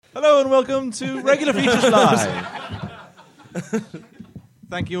Hello and welcome to Regular Features Live.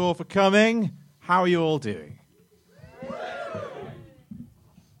 Thank you all for coming. How are you all doing?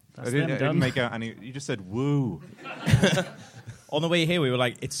 I didn't make out any. You just said woo. On the way here, we were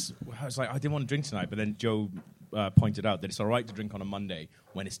like, I was like, I didn't want to drink tonight, but then Joe pointed out that it's all right to drink on a Monday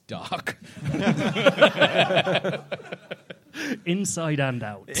when it's dark. Inside and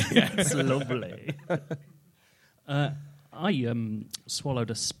out. It's lovely. I swallowed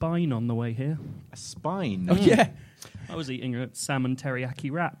a spine on the way here. A spine? Oh, yeah. I was eating a salmon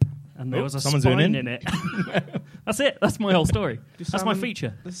teriyaki wrap, and there was a someone's spine doing in it. That's it. That's my whole story. That's my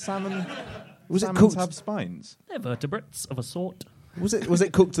feature. The salmon... Was it Salmons cooked? have spines? They're vertebrates of a sort. Was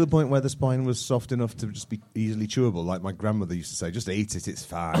it cooked to the point where the spine was soft enough to just be easily chewable? Like my grandmother used to say, just eat it, it's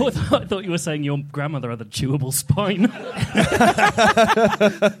fine. Oh, I thought you were saying your grandmother had a chewable spine.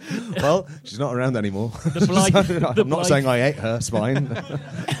 Well, she's not around anymore. The I'm not saying I ate her spine.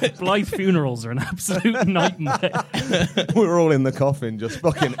 Blythe funerals are an absolute nightmare. We were all in the coffin, just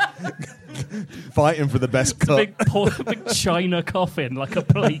fucking fighting for the best cut. Big china coffin, like a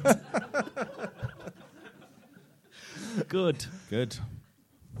plate. Good.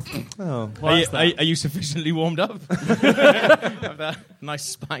 Oh. Are you sufficiently warmed up? Have that nice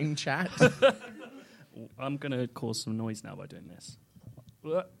spine chat. I'm going to cause some noise now by doing this.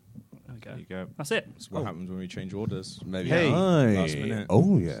 There we go. There you go. That's it. That's what happens when we change orders. Maybe. Hey. Last minute.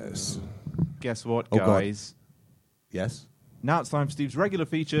 Oh, yes. Guess what, Oh, God. guys? Yes. Now it's time for Steve's regular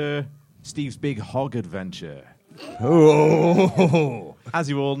feature, Steve's Big Hog Adventure. Oh. As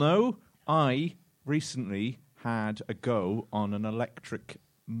you all know, I recently had a go on an electric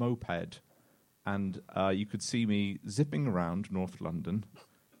moped, and you could see me zipping around North London,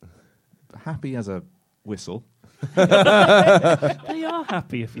 happy as a whistle. They are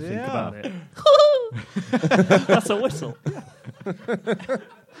happy if you think about it. That's a whistle.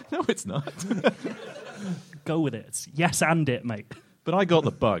 No, it's not. Go with it. It's yes and it, mate. But I got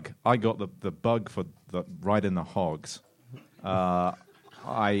the bug. I got the bug for the riding the hogs.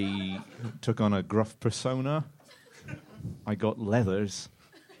 I took on a gruff persona. I got leathers.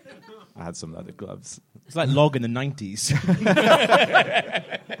 I had some leather gloves. It's like Log in the 90s.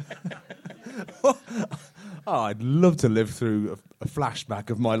 Oh, I'd love to live through a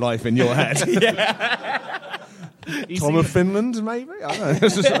flashback of my life in your head. Tom of Finland, maybe? I don't know.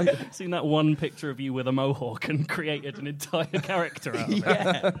 It's just like, Seen that one picture of you with a mohawk and created an entire character out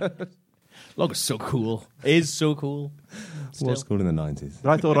of it. Log is so cool. Is so cool. what's cool in the 90s?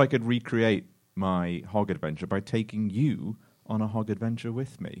 But I thought I could recreate my hog adventure by taking you on a hog adventure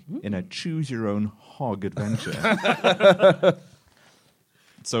with me in a choose-your-own hog adventure.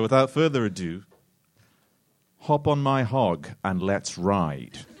 So without further ado, hop on my hog and let's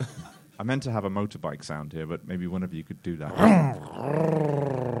ride. I meant to have a motorbike sound here, but maybe one of you could do that.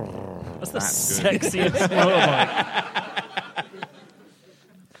 That's the That's good. sexiest motorbike.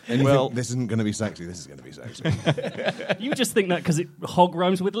 And you Well- think, this isn't going to be sexy. This is going to be sexy. You just think that because hog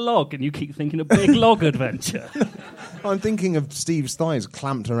rhymes with log, and you keep thinking a big log adventure. I'm thinking of Steve's thighs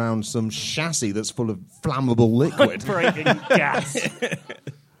clamped around some chassis that's full of flammable liquid. Breaking gas.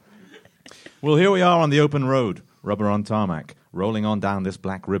 Well, here we are on the open road, rubber on tarmac, rolling on down this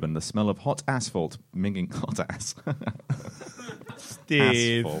black ribbon, the smell of hot asphalt, hot ass.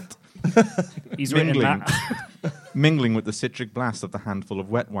 Steve. Asphalt. He's written Mingling. that. Mingling with the citric blast of the handful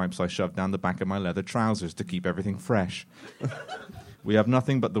of wet wipes I shoved down the back of my leather trousers to keep everything fresh. We have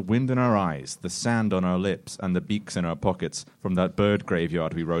nothing but the wind in our eyes, the sand on our lips, and the beaks in our pockets from that bird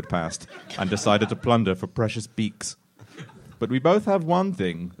graveyard we rode past and decided to plunder for precious beaks. But we both have one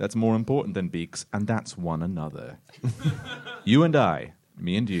thing that's more important than beaks, and that's one another. You and I,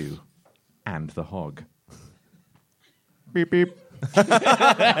 me and you, and the hog. Beep, beep.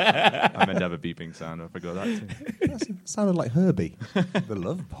 I meant to have a beeping sound. I forgot that too. That sounded like Herbie, the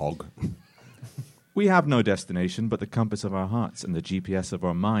love hog. We have no destination but the compass of our hearts, and the GPS of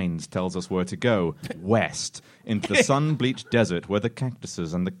our minds tells us where to go. West, into the sun-bleached desert where the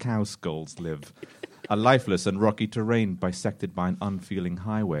cactuses and the cow skulls live. A lifeless and rocky terrain bisected by an unfeeling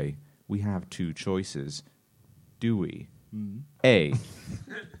highway. We have two choices. Do we? A.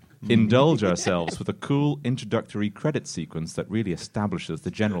 Indulge ourselves with a cool introductory credit sequence that really establishes the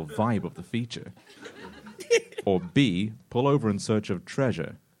general vibe of the feature. Or B. Pull over in search of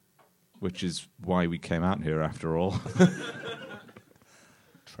treasure, which is why we came out here after all.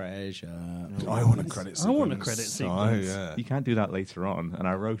 Treasure. I want a credit sequence. I want a credit sequence. Oh, yeah. You can't do that later on, and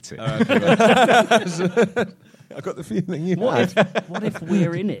I wrote it. I got the feeling you What had. if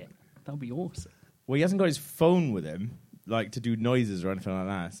we're in it? That would be awesome. Well, he hasn't got his phone with him, like to do noises or anything like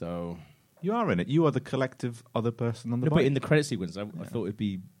that. So You are in it. You are the collective other person on the no, but bike. in the credit sequence, I thought it'd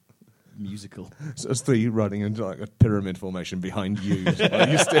be musical. So it's three running into like a pyramid formation behind you. While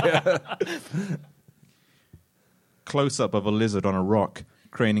you steer. Close-up of a lizard on a rock,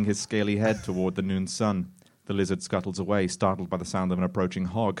 craning his scaly head toward the noon sun. The lizard scuttles away, startled by the sound of an approaching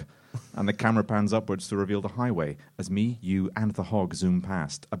hog, and the camera pans upwards to reveal the highway as me, you, and the hog zoom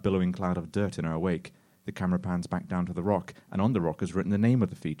past, a billowing cloud of dirt in our wake. The camera pans back down to the rock, and on the rock is written the name of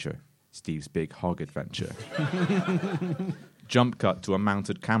the feature, Steve's Big Hog Adventure. Jump cut to a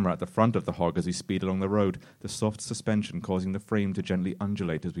mounted camera at the front of the hog as we speed along the road, the soft suspension causing the frame to gently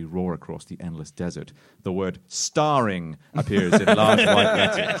undulate as we roar across the endless desert. The word starring appears in large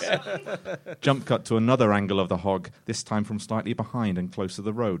white letters. Jump cut to another angle of the hog, this time from slightly behind and close to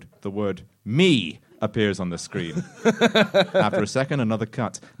the road. The word me appears on the screen. After a second, another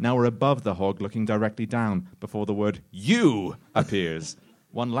cut. Now we're above the hog, looking directly down, before the word you appears.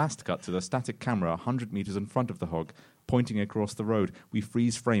 One last cut to the static camera 100 meters in front of the hog, pointing across the road. We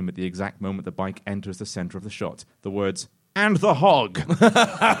freeze frame at the exact moment the bike enters the center of the shot. The words, "and the hog,"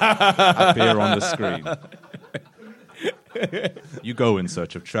 appear on the screen. You go in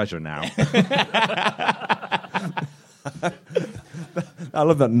search of treasure now. I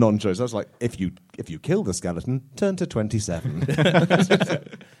love that non-choice. I was like, if you kill the skeleton, turn to 27.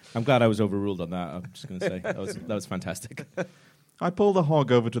 I'm glad I was overruled on that. I'm just going to say that was fantastic. I pull the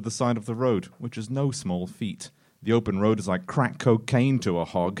hog over to the side of the road, which is no small feat. The open road is like crack cocaine to a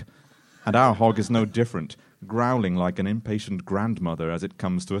hog, and our hog is no different, growling like an impatient grandmother as it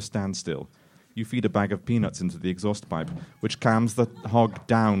comes to a standstill. You feed a bag of peanuts into the exhaust pipe, which calms the hog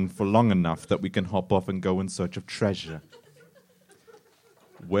down for long enough that we can hop off and go in search of treasure.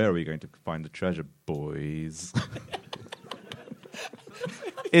 Where are we going to find the treasure, boys?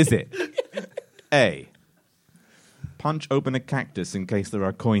 Is it A, punch open a cactus in case there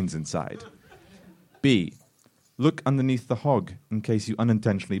are coins inside? B, look underneath the hog in case you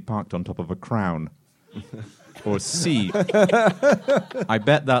unintentionally parked on top of a crown? Or C, I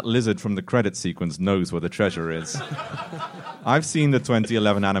bet that lizard from the credit sequence knows where the treasure is. I've seen the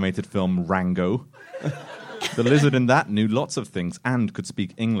 2011 animated film Rango. The lizard in that knew lots of things and could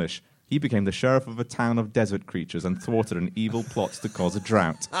speak English. He became the sheriff of a town of desert creatures and thwarted an evil plot to cause a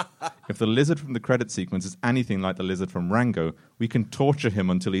drought. If the lizard from the credit sequence is anything like the lizard from Rango, we can torture him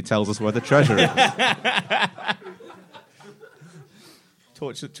until he tells us where the treasure is.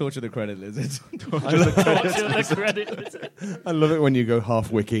 Torture the credit lizard. Torture the credit lizard. I love it when you go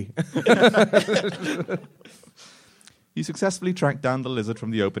half wiki. You successfully track down the lizard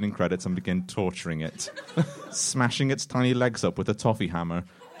from the opening credits and begin torturing it, smashing its tiny legs up with a toffee hammer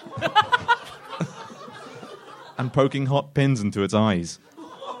and poking hot pins into its eyes.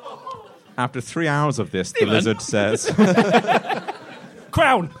 After 3 hours of this, the lizard says...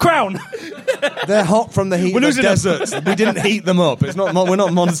 Crown! They're hot from the heat of the deserts. We didn't heat them up. It's not. We're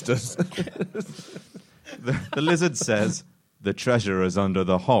not monsters. The lizard says, "The treasure is under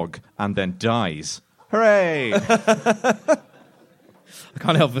the hog," and then dies. Hooray! I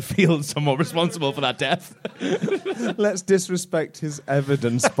can't help but feel somewhat responsible for that death. Let's disrespect his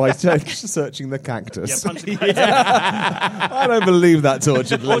evidence by searching the cactus. Punch the cactus. I don't believe that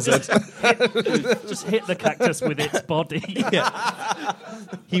tortured lizard. Just hit the cactus with its body.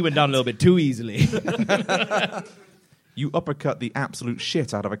 He went down a little bit too easily. You uppercut the absolute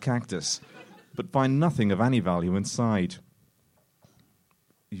shit out of a cactus, but find nothing of any value inside.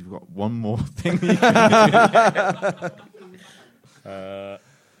 You've got one more thing you can do.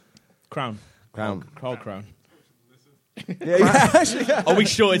 Crown. Crown. Crown. Yeah. Are we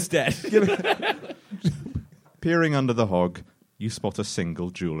sure it's dead? Peering under the hog, you spot a single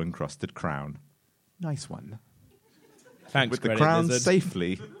jewel-encrusted crown. Nice one. Thanks, With the credit crown lizard.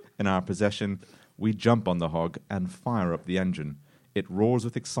 safely in our possession, we jump on the hog and fire up the engine. It roars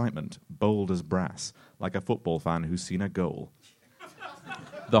with excitement, bold as brass, like a football fan who's seen a goal.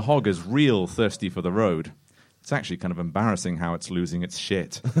 The hog is real thirsty for the road. It's actually kind of embarrassing how it's losing its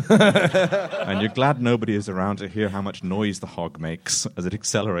shit. And you're glad nobody is around to hear how much noise the hog makes as it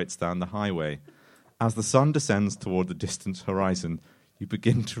accelerates down the highway. As the sun descends toward the distant horizon, you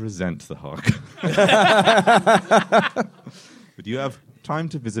begin to resent the hog. But you have time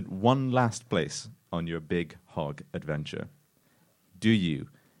to visit one last place on your big hog adventure. Do you,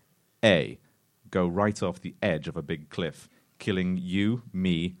 A, go right off the edge of a big cliff, killing you,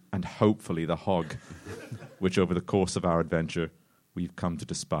 me, and hopefully the hog, which over the course of our adventure, we've come to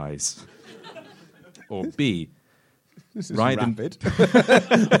despise? Or B, This is ride rapid.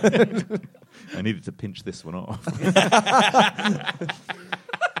 I needed to pinch this one off.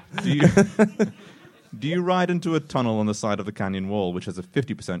 Do you ride into a tunnel on the side of the canyon wall, which has a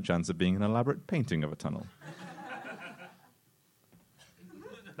 50% chance of being an elaborate painting of a tunnel?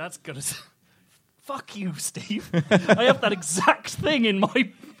 That's gonna. Fuck you, Steve. I have that exact thing in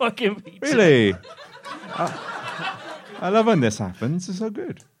my fucking feature. Really? I love when this happens. It's so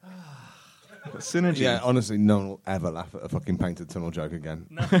good. Got synergy. Yeah, honestly, no one will ever laugh at a fucking painted tunnel joke again.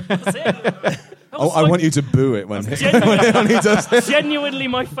 No, that's it. I want you to boo it when he does it. Genuinely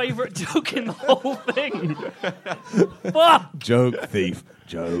my favourite joke in the whole thing. Fuck! Joke thief.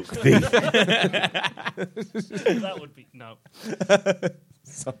 Joke thief. That would be... No.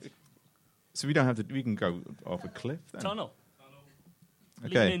 Sorry. So we don't have to. We can go off a cliff then. Tunnel.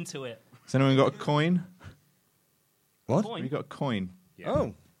 Okay. Lean into it. Has anyone got a coin? What? Coin. Have you got a coin? Yeah.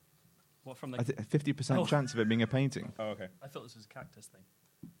 Oh. What from the... A 50% chance of it being a painting. Oh, okay. I thought this was a cactus thing.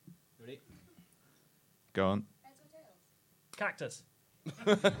 Ready? Go on. Cactus.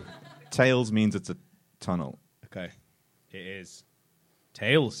 Tails means it's a tunnel. Okay. It is.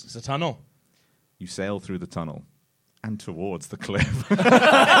 Tails. It's a tunnel. You sail through the tunnel and towards the cliff.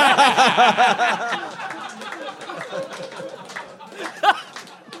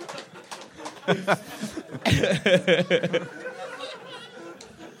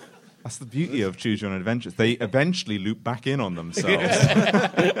 That's the beauty of Choose Your Own Adventures. They eventually loop back in on themselves.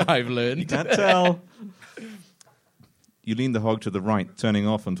 I've learned. Can't tell. You lean the hog to the right, turning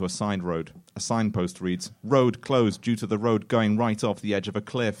off onto a side road. A signpost reads, "Road closed due to the road going right off the edge of a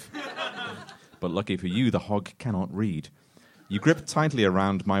cliff." But lucky for you, the hog cannot read. You grip tightly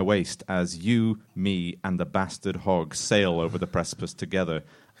around my waist as you, me, and the bastard hog sail over the precipice together,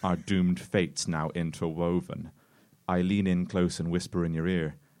 our doomed fates now interwoven. I lean in close and whisper in your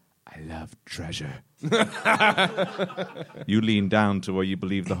ear, "I love treasure." You lean down to where you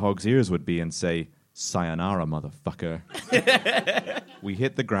believe the hog's ears would be and say, "Sayonara, motherfucker." We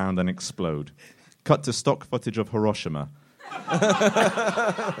hit the ground and explode. Cut to stock footage of Hiroshima.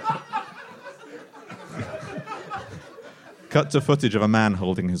 Cut to footage of a man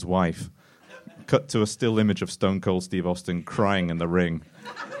holding his wife. Cut to a still image of Stone Cold Steve Austin crying in the ring.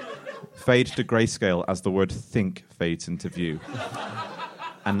 Fade to grayscale as the word think fades into view.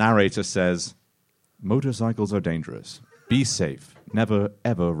 A narrator says, "Motorcycles are dangerous. Be safe. Never,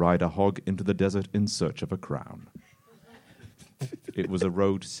 ever ride a hog into the desert in search of a crown." It was a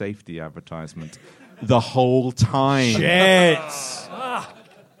road safety advertisement the whole time. Shit.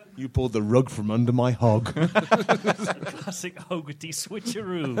 You pulled the rug from under my hog. Classic Hogarty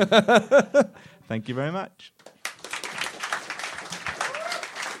switcheroo. Thank you very much.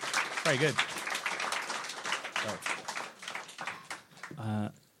 Very good.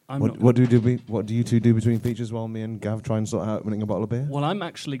 What do you two do between features while me and Gav try and sort out opening a bottle of beer? Well, I'm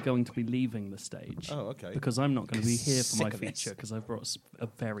actually going to be leaving the stage. Oh, okay. Because I'm not going to be here for my Sick of this. feature because I've brought a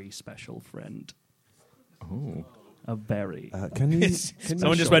very special friend. Oh. A very... Can you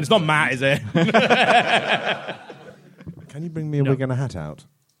Someone just went, "It's not Matt, is it?" Can you bring me a No. wig and a hat out?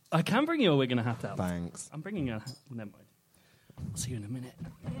 I can bring you a wig and a hat out. Thanks. I'm bringing a... Never mind. I'll see you in a minute.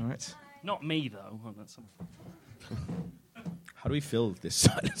 All right. Not me, though. Oh, that's How do we fill this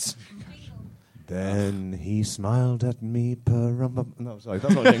silence? Then he smiled at me. No, sorry,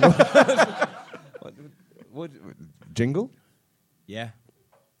 that's not a jingle. what? Jingle? Yeah.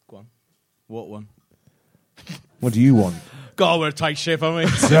 Go on. What one? What do you want? God, we're a tight ship, aren't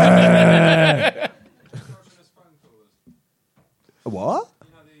we? What?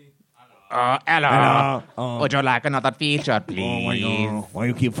 Hello. Would you like another feature, please? Why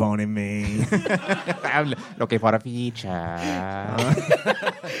you keep phoning me? I'm looking for a feature.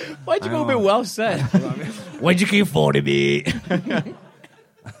 Why'd you go a bit well said? Why'd you keep phoning me?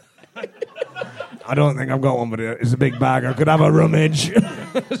 I don't think I've got one, but it's a big bag. I could have a rummage.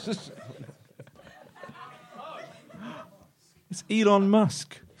 It's Elon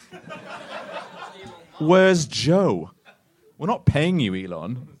Musk. Where's Joe? We're not paying you,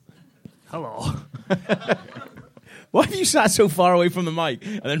 Elon. Hello. Why have you sat so far away from the mic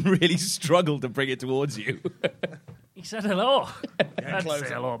and then really struggled to bring it towards you? He said hello. I'd closer.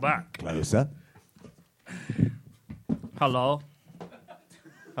 say hello back. Closer. Hello.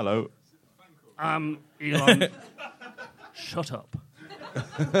 Hello. I'm Elon. Shut up.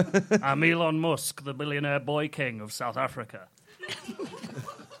 I'm Elon Musk, the billionaire boy king of South Africa.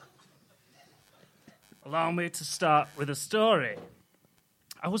 Allow me to start with a story.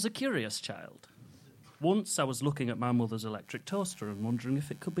 I was a curious child. Once I was looking at my mother's electric toaster and wondering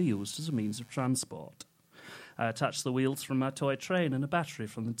if it could be used as a means of transport. I attached the wheels from my toy train and a battery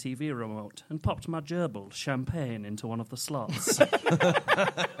from the TV remote and popped my gerbil, champagne, into one of the slots.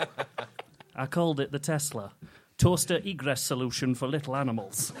 I called it the Tesla, toaster egress solution for little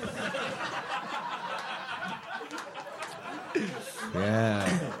animals.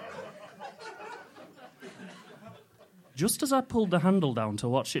 Yeah. Just as I pulled the handle down to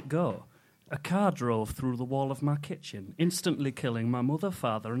watch it go, a car drove through the wall of my kitchen, instantly killing my mother,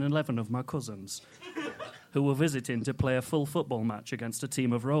 father, and 11 of my cousins, who were visiting to play a full football match against a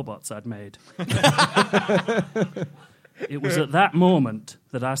team of robots I'd made. It was at that moment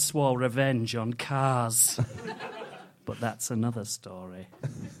that I swore revenge on cars. But that's another story.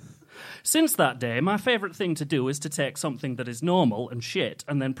 Since that day, my favourite thing to do is to take something that is normal and shit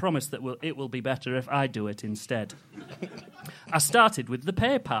and then promise that it will be better if I do it instead. I started with the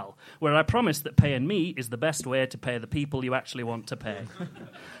PayPal, where I promised that paying me is the best way to pay the people you actually want to pay.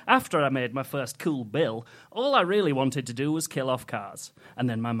 After I made my first cool bill, all I really wanted to do was kill off cars. And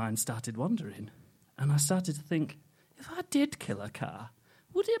then my mind started wandering. And I started to think, if I did kill a car,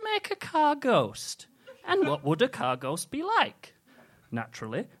 would it make a car ghost? And what would a car ghost be like?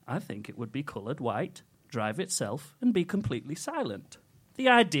 Naturally, I think it would be coloured white, drive itself, and be completely silent. The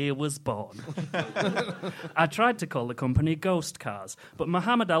idea was born. I tried to call the company Ghost Cars, but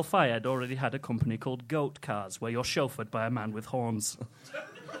Muhammad Al-Fayed already had a company called Goat Cars, where you're chauffeured by a man with horns.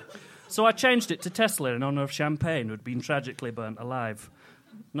 So I changed it to Tesla in honour of Champagne, who'd been tragically burnt alive.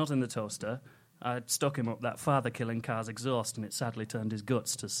 Not in the toaster. I'd stuck him up that father-killing car's exhaust, and it sadly turned his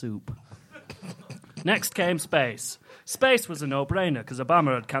guts to soup. Next came space. Space was a no-brainer, because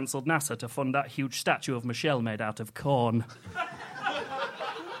Obama had cancelled NASA to fund that huge statue of Michelle made out of corn.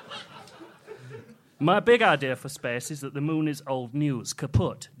 My big idea for space is that the moon is old news,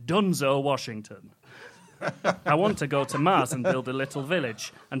 kaput, Dunzo, Washington. I want to go to Mars and build a little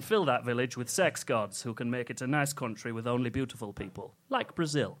village, and fill that village with sex gods who can make it a nice country with only beautiful people, like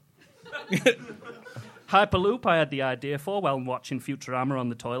Brazil. Hyperloop I had the idea for while watching Futurama on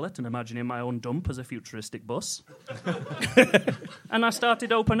the toilet and imagining my own dump as a futuristic bus. And I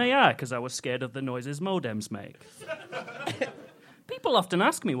started OpenAI because I was scared of the noises modems make. People often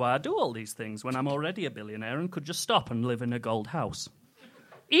ask me why I do all these things when I'm already a billionaire and could just stop and live in a gold house.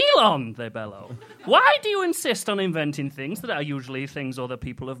 Elon, they bellow. Why do you insist on inventing things that are usually things other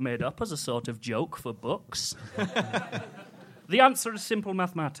people have made up as a sort of joke for books? The answer is simple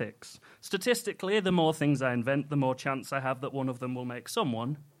mathematics. Statistically, the more things I invent, the more chance I have that one of them will make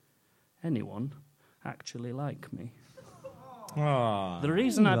someone, anyone, actually like me. The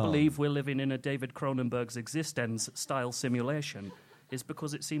reason I believe we're living in a David Cronenberg's Existenz-style simulation is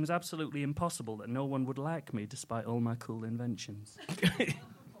because it seems absolutely impossible that no one would like me despite all my cool inventions.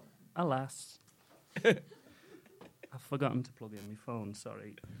 Alas. I've forgotten to plug in my phone,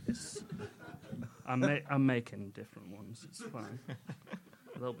 sorry. I'm making different ones, it's fine.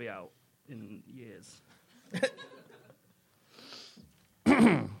 They'll be out in years.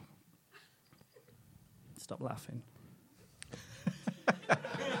 Stop laughing.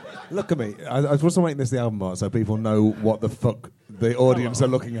 Look at me. I was also making this the album art so people know what the fuck the audience are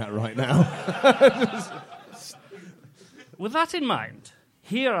looking at right now. With that in mind,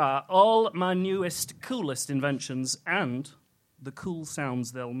 here are all my newest, coolest inventions and the cool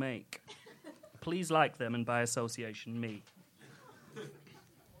sounds they'll make. Please like them and by association, me.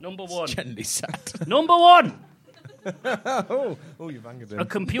 Number one. It's gently sad. Number one! Oh, you've angered him. A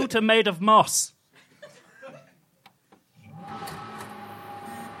computer made of moss.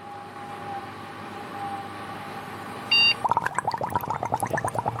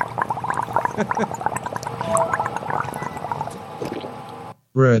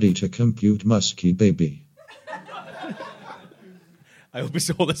 Ready to compute, musky baby. I hope it's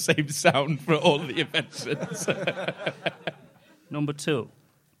all the same sound for all the inventions. Number two.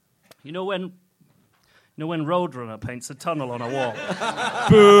 You know when Roadrunner paints a tunnel on a wall?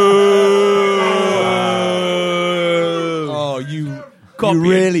 Oh, you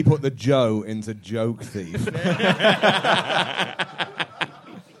really put the Joe into Joke Thief.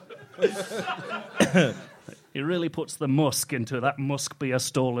 He really puts the musk into that must be a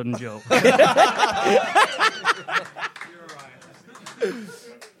stolen joke.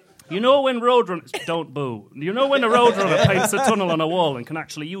 You know when Roadrunner... Don't boo. You know when a Roadrunner paints a tunnel on a wall and can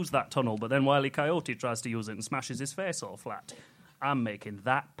actually use that tunnel, but then Wile E. Coyote tries to use it and smashes his face all flat? I'm making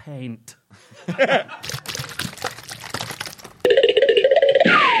that paint.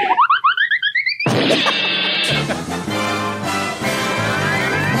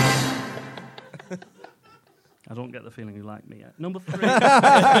 I don't get the feeling you like me yet. Number three.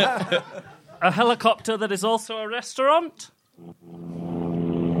 A helicopter that is also a restaurant.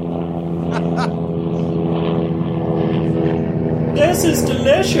 This is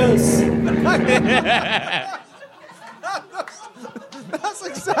delicious. That's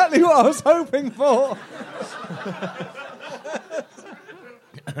exactly what I was hoping for.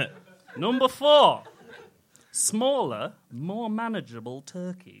 Number four. Smaller, more manageable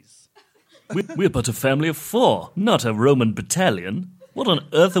turkeys. We're but a family of 4, not a Roman battalion. What on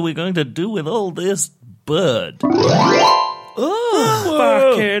earth are we going to do with all this bird? Oh,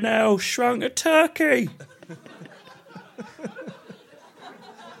 fucking hell, shrunk a turkey.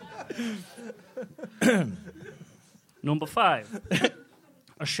 Number 5.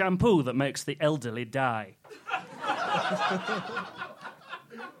 A shampoo that makes the elderly die.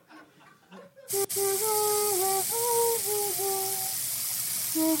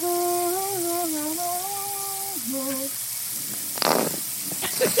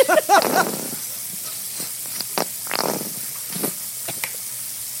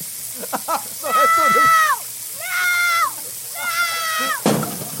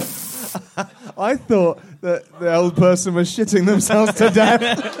 I thought that the old person was shitting themselves to death.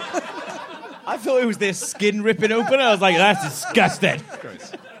 I thought it was their skin ripping open. I was like, that's disgusting.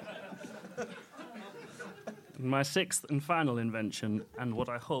 My 6th and final invention, and what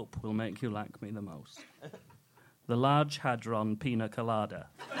I hope will make you like me the most. The Large Hadron Pina Colada.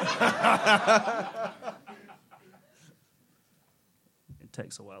 It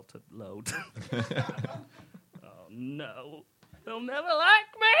takes a while to load. Oh, no. They'll never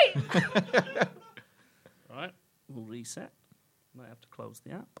like me! Right, we'll reset. Might have to close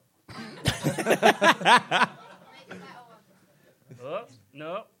the app. Oh,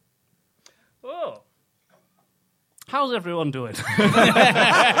 no. Oh. How's everyone doing?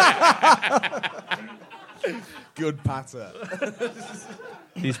 Good patter.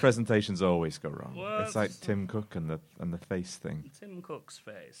 These presentations always go wrong. What? It's like Tim Cook and the face thing. Tim Cook's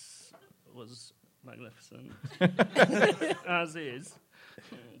face was magnificent. As is.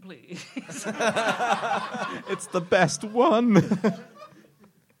 Oh, please. It's the best one.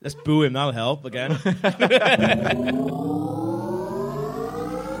 Let's boo him, that'll help again.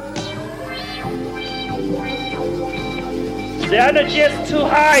 The energy is too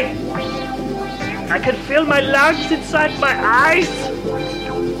high. I can feel my lungs inside my eyes.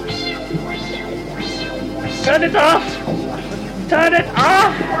 Turn it off. Turn it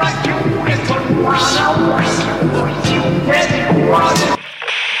off.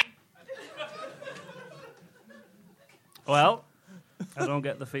 Well, I don't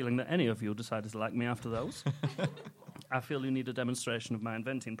get the feeling that any of you decided to like me after those. I feel you need a demonstration of my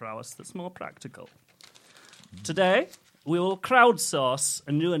inventing prowess that's more practical. Today, we will crowdsource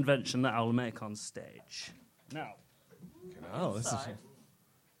a new invention that I will make on stage. Now,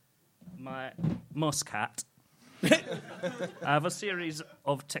 my Muscat. I have a series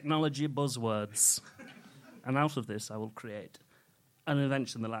of technology buzzwords, and out of this, I will create an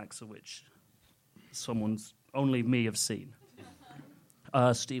invention the likes of which someone's only me have seen.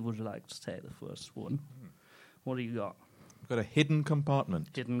 Steve, would you like to take the first one? What do you got? I've got a hidden compartment.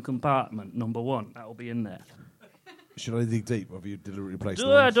 Hidden compartment, number 1. That will be in there. Should I dig deep, or have you deliberately placed Do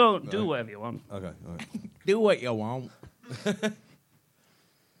whatever you want. Okay, all right. Do what you want.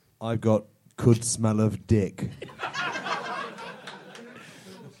 I've got could smell of dick.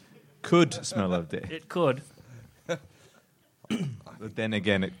 Could smell of dick. It could. But then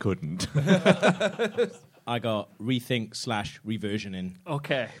again, it couldn't. I got rethink/reversioning.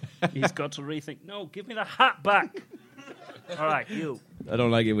 Okay. He's got to rethink. No, give me the hat back. All right, you. I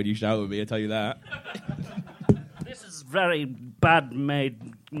don't like it when you shout at me, I tell you that. This is very bad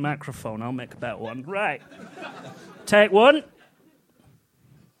made microphone. I'll make a better one. Right. Take 1.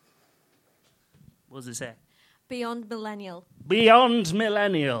 What does it say? Beyond millennial. Beyond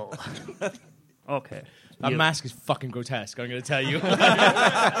millennial. Okay. That mask is fucking grotesque, I'm going to tell you.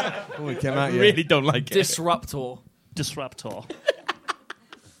 Oh, it came out I yet. really don't like it. Disruptor.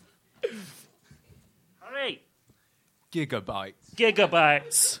 Hurry.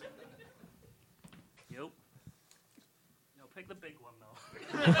 Gigabytes. You. No, pick the big one, though.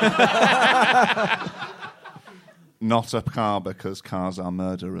 Not a car, because cars are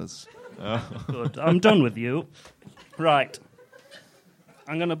murderers. Good. I'm done with you. Right.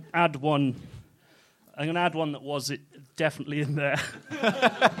 I'm going to add one that was definitely in there.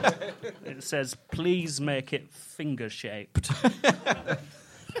 It says, please make it finger-shaped.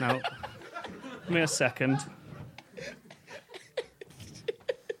 Now, give me a second.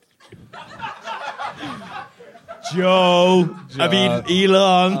 Joe. I mean,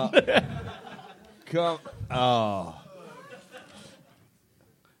 Elon. Come. Oh.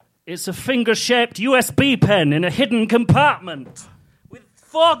 It's a finger-shaped USB pen in a hidden compartment with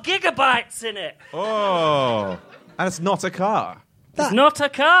 4 gigabytes in it. Oh. And it's not a car. It's not a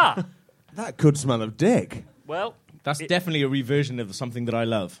car. That could smell of dick. Well, That's definitely a reversion of something that I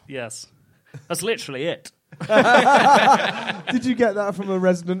love. yes. That's literally it. Did you get that from a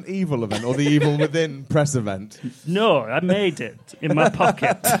Resident Evil event or the Evil Within press event? No, I made it in my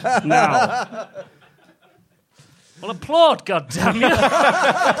pocket. Now. Well, applaud, goddammit.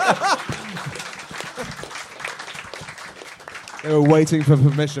 They were waiting for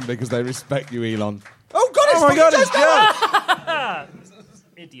permission because they respect you, Elon. Oh, God, it's it's Joe!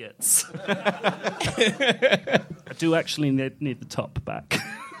 Idiots. I do actually need the top back.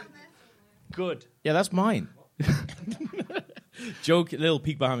 Good. Yeah, that's mine. Joe, little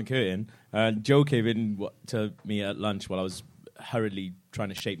peek behind the curtain. Joe came in to me at lunch while I was hurriedly trying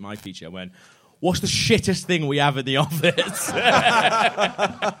to shape my feature. I went, "What's the shittest thing we have in the office?"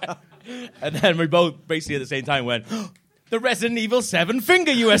 And then we both basically at the same time went, "The Resident Evil 7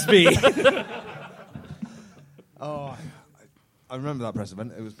 finger USB." Oh, I remember that press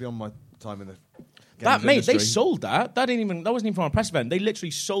event. It was beyond my time in the That games mate, industry. they sold that. That wasn't even from a press event. They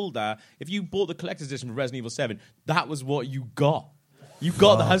literally sold that. If you bought the collector's edition for Resident Evil 7, that was what you got. You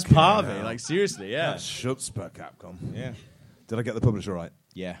got that as part of it. Like seriously, yeah. That Schutzper Capcom. Yeah. Did I get the publisher right?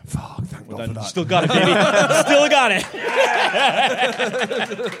 Yeah. Fuck, thank God for Done. that. Still got it, baby. Still got it.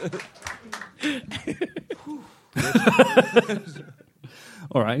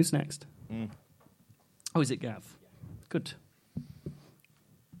 All right, who's next? Oh, is it Gav? Good.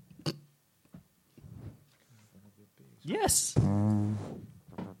 Yes. You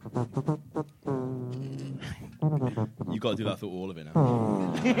got to do that through all of it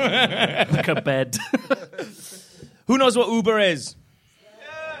now. Like a bed. Who knows what Uber is?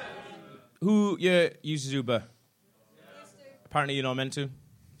 Who uses Uber? Apparently you're not meant to.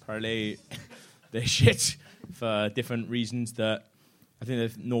 Apparently they're shit for different reasons that I think they're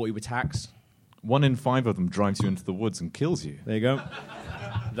naughty with tax. 1 in 5 of them drives you into the woods and kills you. There you go.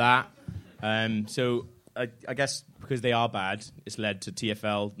 That. So I guess because they are bad, it's led to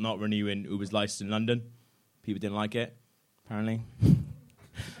TfL not renewing Uber's license in London. People didn't like it, apparently.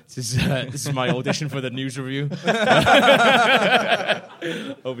 This is my audition for the news review.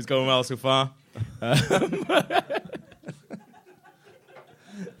 Hope it's going well so far. There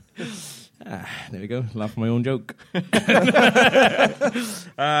we go. Laugh at my own joke. But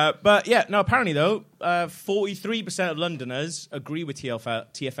yeah, no. Apparently, though, 43% of Londoners agree with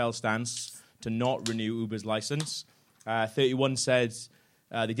TfL stance to not renew Uber's license. 31 said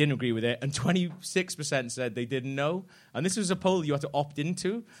they didn't agree with it, and 26% said they didn't know. And this was a poll you had to opt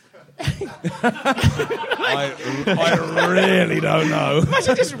into. I really don't know.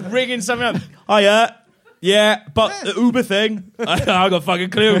 Imagine just ringing something up. Oh, yeah, but the Uber thing, I got a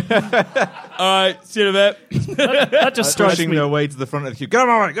fucking clue. All right, see you in a bit. That just strikes Pushing me. their way to the front of the queue. Get on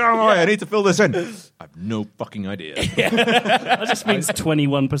my way, get on my way. I need to fill this in. I have no fucking idea. That just means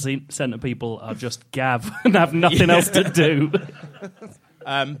 21% of people are just Gav and have nothing else to do.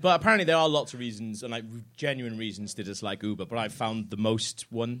 But apparently there are lots of reasons, and like genuine reasons to dislike Uber. But I found the most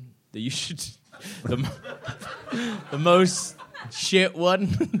one that you should, the most shit one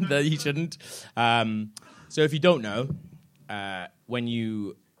that you shouldn't. So if you don't know, when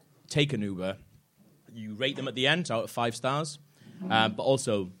you take an Uber, you rate them at the end out of 5 stars, but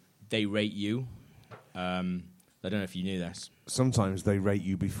also they rate you. I don't know if you knew this. Sometimes they rate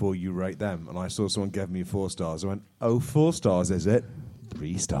you before you rate them, and I saw someone give me 4 stars. I went, "Oh, 4 stars, is it?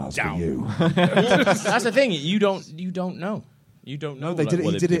 3 stars Down. for you." That's the thing. You don't know. You don't know. No, they like, did it.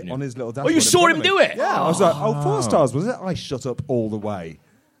 what He they've did it given you. on his little Oh, dashboard. you in saw front him of me. do it? Yeah, I was like, "Oh, 4 stars, was it?" I shut up all the way.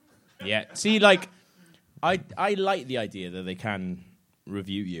 Yeah. See, like, I like the idea that they can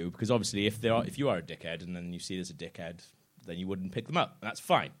review you, because obviously if you are a dickhead and then you see there's a dickhead, then you wouldn't pick them up. And that's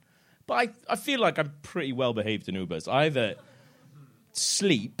fine. But I feel like I'm pretty well behaved in Ubers. I either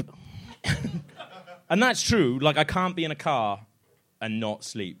sleep, and that's true. Like, I can't be in a car and not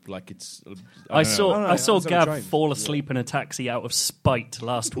sleep. Like, it's. I saw that's on a Gav train. fall asleep in a taxi out of spite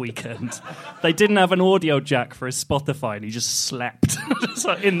last weekend. They didn't have an audio jack for his Spotify, and he just slept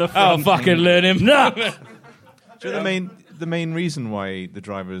so in the Oh, front. fucking learn him. No. Do you know the main reason why the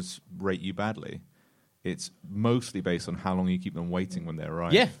drivers rate you badly? It's mostly based on how long you keep them waiting when they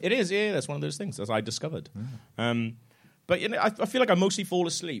arrive. Yeah, it is. Yeah, that's one of those things, as I discovered. But you know, I feel like I mostly fall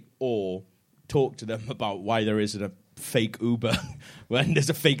asleep or talk to them about why there isn't a fake Uber when there's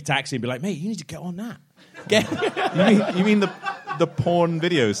a fake taxi, and be like, "Mate, you need to get on that." You mean the porn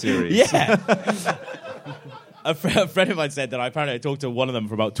video series? Yeah. A friend of mine said that I talked to one of them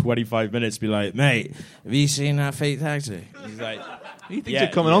for about 25 minutes, be like, "Mate, have you seen that fake taxi?" He's like, He thinks you're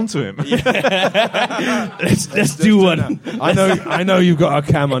coming on to him. let's do one. I know you've got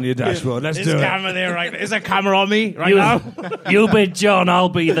a cam on your dashboard. Let's There's do a it. camera there, right? There's a camera on me right now. You be John, I'll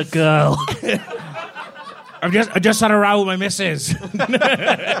be the girl. I just had a row with my missus.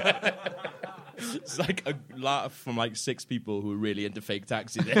 It's like a laugh from like 6 people who are really into fake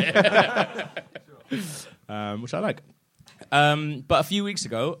taxi there. Which I like. But a few weeks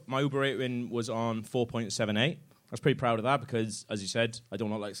ago, my Uber rating was on 4.78. I was pretty proud of that because, as you said, I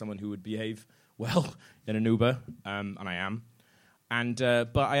don't look like someone who would behave well in an Uber, and I am. And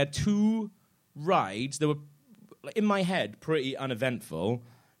but I had 2 rides that were, in my head, pretty uneventful.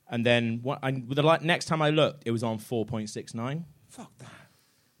 And then next time I looked, it was on 4.69. Fuck that.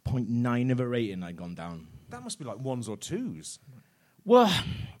 0.9 of a rating I'd gone down. That must be like 1s or 2s. Well,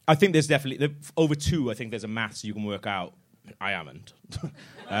 I think there's definitely... over 2, I think there's a maths you can work out. I haven't.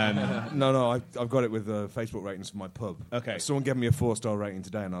 No, I've got it with Facebook ratings for my pub. Okay. Someone gave me a 4-star rating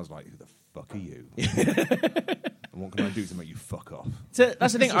today, and I was like, who the fuck are you? And what can I do to make you fuck off? So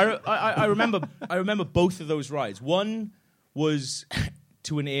that's the thing. I remember both of those rides. One was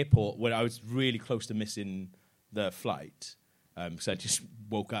to an airport where I was really close to missing the flight. Because I just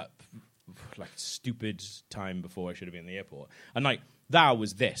woke up like stupid time before I should have been in the airport. And like, that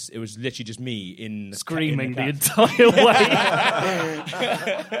was this. It was literally just me in screaming the entire way.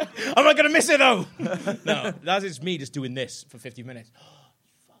 I'm not going to miss it, though. No, that's just me just doing this for 50 minutes.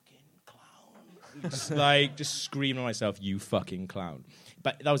 You fucking clown. Just screaming at myself, you fucking clown.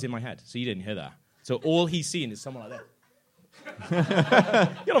 But that was in my head, so you didn't hear that. So all he's seeing is someone like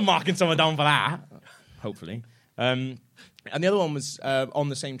that. You're not marking someone down for that. Hopefully. And the other one was on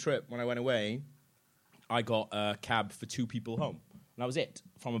the same trip when I went away, I got a cab for 2 people home. And that was it,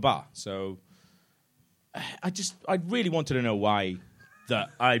 from a bar. So I really wanted to know why that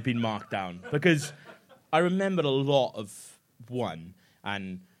I'd been marked down. Because I remembered a lot of one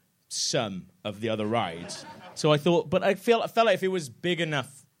and some of the other rides. So I thought, but I felt like if it was big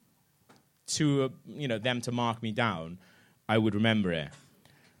enough to, them to mark me down, I would remember it.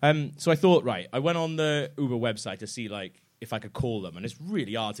 So I thought, right, I went on the Uber website to see, like, if I could call them. And it's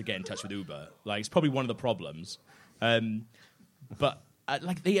really hard to get in touch with Uber. Like, it's probably one of the problems. But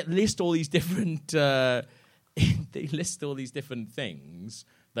they list all these different things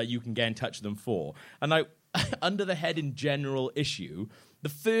that you can get in touch with them for. And under the heading general issue, the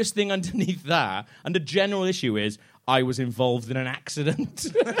first thing underneath that, under general issue, is I was involved in an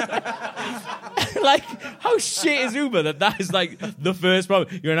accident. Like, how shit is Uber that is like the first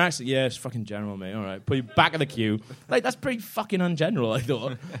problem? You're in an accident? Yeah, it's fucking general, mate. All right, put you back in the queue. Like, that's pretty fucking ungeneral, I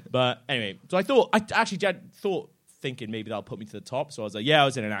thought. But anyway, so I actually thought, thinking maybe that'll put me to the top. So I was like, yeah, I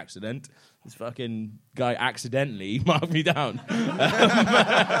was in an accident. This fucking guy accidentally marked me down.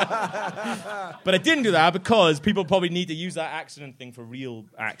 But I didn't do that because people probably need to use that accident thing for real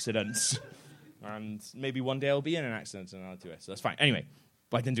accidents. And maybe one day I'll be in an accident and I'll do it. So that's fine. Anyway,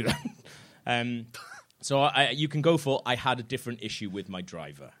 but I didn't do that. So you can go for, I had a different issue with my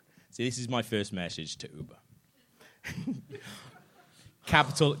driver. See, this is my first message to Uber.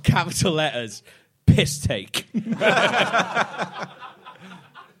 Capital letters. Piss take.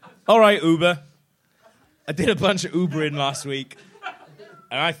 All right, Uber. I did a bunch of Ubering last week,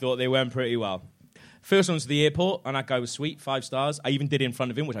 and I thought they went pretty well. First one was to the airport, and that guy was sweet, 5 stars. I even did it in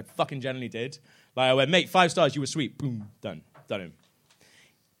front of him, which I fucking generally did. Like, I went, mate, 5 stars, you were sweet. Boom, done him.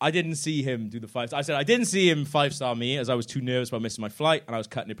 I didn't see him do the 5 stars. I said I didn't see him 5-star me, as I was too nervous about missing my flight, and I was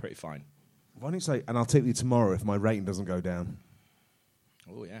cutting it pretty fine. Why don't you say, and I'll take you tomorrow if my rating doesn't go down?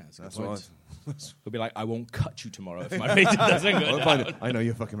 Oh, yeah, that's a good point. It'll be like, I won't cut you tomorrow if my rating doesn't go down. I know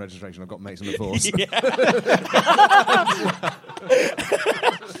your fucking registration. I've got mates on the force.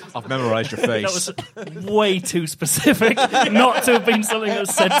 I've memorised your face. That was way too specific not to have been something that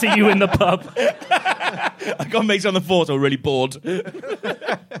was said to you in the pub. I got mates on the force. I was really bored.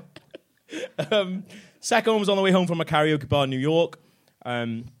 Second one was on the way home from a karaoke bar in New York.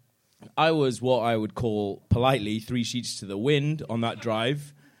 I was what I would call politely 3 sheets to the wind on that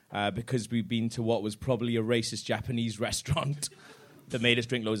drive because we'd been to what was probably a racist Japanese restaurant that made us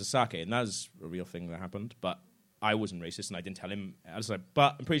drink loads of sake. And that was a real thing that happened. But I wasn't racist and I didn't tell him. I was like,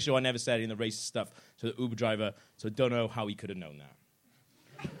 but I'm pretty sure I never said any of the racist stuff to the Uber driver, so I don't know how he could have known that.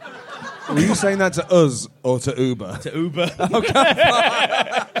 Were you saying that to us or to Uber? To Uber.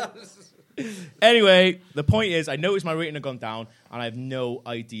 Okay. Anyway, the point is, I noticed my rating had gone down, and I have no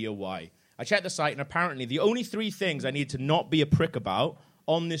idea why. I checked the site, and apparently the only 3 things I need to not be a prick about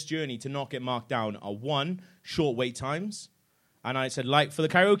on this journey to not get marked down are 1, short wait times. And I said, like, for the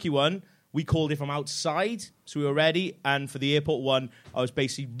karaoke one, we called it from outside, so we were ready. And for the airport one, I was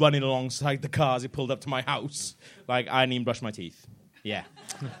basically running alongside the car as it pulled up to my house. Like, I didn't even brush my teeth. Yeah.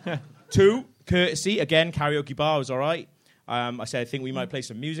 2, courtesy. Again, karaoke bar was all right. I said, I think we might play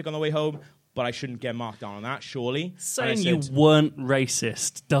some music on the way home, but I shouldn't get marked down on that, surely. Saying you weren't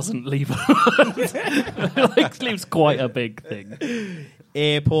racist doesn't leave leaves quite a big thing.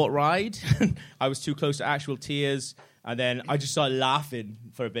 airport ride. I was too close to actual tears. And then I just started laughing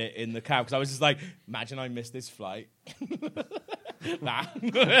for a bit in the cab because I was just like, imagine I missed this flight. Nah.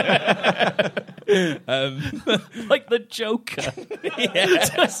 Like the Joker. Yeah.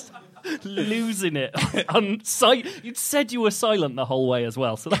 Just losing it on sight. You'd said you were silent the whole way as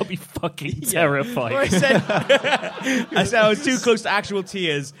well, so that'd be fucking terrifying. I said I was too close to actual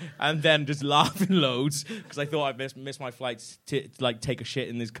tears, and then just laughing loads because I thought I'd miss my flights to like take a shit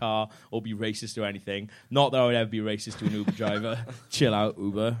in this car or be racist or anything. Not that I would ever be racist to an Uber driver. Chill out,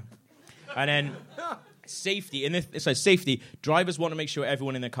 Uber. And then safety. Safety. Drivers want to make sure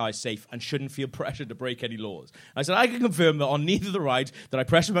everyone in their car is safe and shouldn't feel pressure to break any laws. I said I can confirm that on neither of the rides that I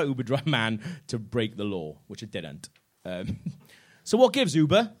pressured my Uber driver man to break the law, which it didn't. So what gives,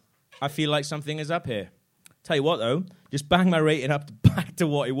 Uber? I feel like something is up here. Tell you what, though, just bang my rating back to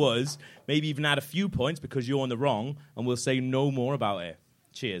what it was. Maybe even add a few points because you're on the wrong, and we'll say no more about it.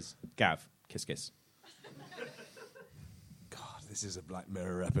 Cheers. Gav. Kiss, kiss. This is a Black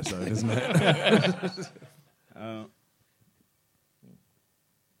Mirror episode, isn't it? I thought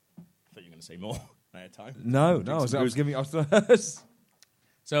you were going to say more. I had time. No, I was giving.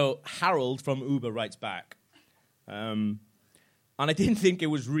 So Harold from Uber writes back, and I didn't think it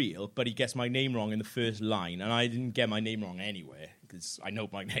was real, but he gets my name wrong in the first line, and I didn't get my name wrong anywhere because I know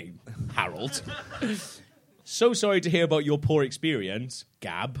my name, Harold. So sorry to hear about your poor experience,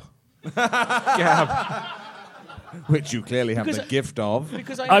 Gab. Which you clearly have the gift of.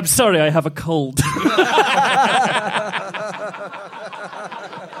 I'm sorry, I have a cold.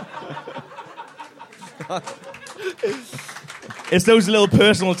 It's those little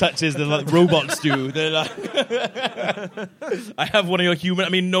personal touches that like robots do. They're like, I have one of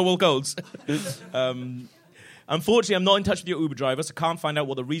your normal colds. Unfortunately, I'm not in touch with your Uber driver, so can't find out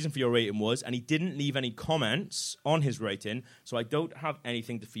what the reason for your rating was, and he didn't leave any comments on his rating, so I don't have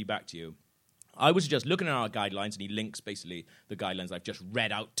anything to feed back to you. I was just looking at our guidelines, and he links basically the guidelines I've just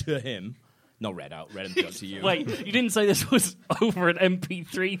read out to him. Not read out, read them to you. Wait, you didn't say this was over an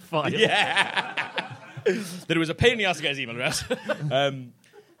MP3 file? Yeah. That it was a pain in the ass to get his email address.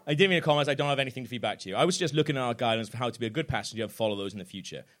 I didn't mean to comment. I don't have anything to feed back to you. I was just looking at our guidelines for how to be a good passenger and follow those in the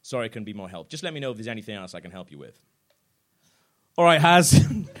future. Sorry I couldn't be more help. Just let me know if there's anything else I can help you with. All right, Haz.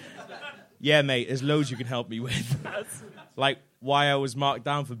 Yeah, mate, there's loads you can help me with. Like why I was marked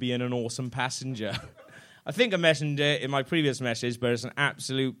down for being an awesome passenger. I think I mentioned it in my previous message, but it's an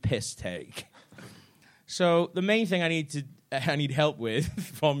absolute piss take. So the main thing I need help with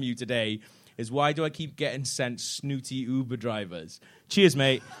from you today is why do I keep getting sent snooty Uber drivers? Cheers,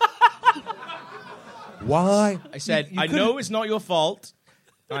 mate. Why? I said, I know it's not your fault.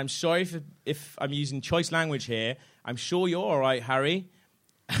 And I'm sorry if I'm using choice language here. I'm sure you're all right, Harry.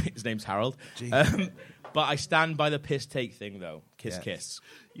 His name's Harold. But I stand by the piss take thing, though. Kiss, kiss.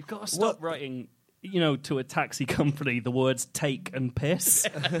 You've got to stop writing, to a taxi company the words take and piss.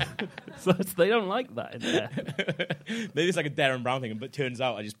 So they don't like that in there. Maybe it's like a Darren Brown thing, but turns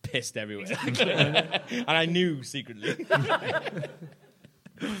out I just pissed everywhere. And I knew secretly.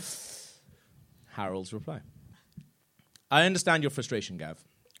 Harold's reply. I understand your frustration, Gav.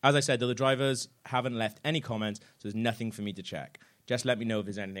 As I said, though, the drivers haven't left any comments, so there's nothing for me to check. Just let me know if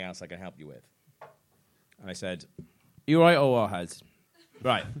there's anything else I can help you with. And I said, you right or what, Haz?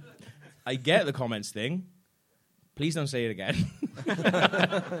 Right. I get the comments thing. Please don't say it again.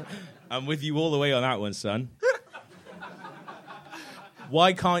 I'm with you all the way on that one, son.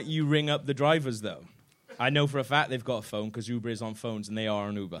 Why can't you ring up the drivers, though? I know for a fact they've got a phone because Uber is on phones and they are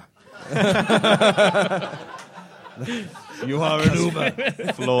an Uber. You are an Uber.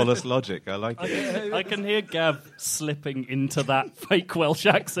 Flawless logic. I like it. I can hear Gav slipping into that fake Welsh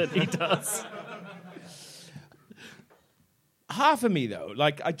accent he does. Half of me, though,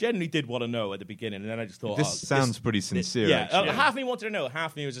 I genuinely did want to know at the beginning, and then I just thought, This sounds pretty sincere, yeah, actually. Half of me wanted to know.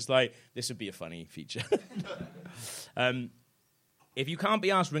 Half of me was just like, this would be a funny feature. If you can't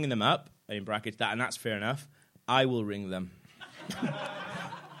be asked ringing them up, in brackets, and that's fair enough, I will ring them.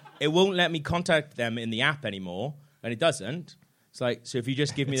 It won't let me contact them in the app anymore, and it doesn't. It's like, so if you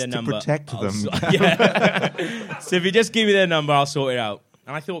just give me their number... protect them. Yeah. So if you just give me their number, I'll sort it out.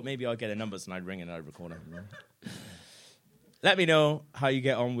 And I thought maybe I'd get their numbers and I'd ring and I'd record it. Let me know how you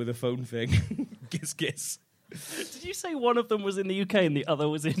get on with the phone thing. Kiss, kiss. Did you say one of them was in the UK and the other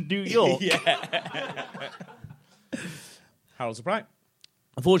was in New York? Yeah. Harold's right.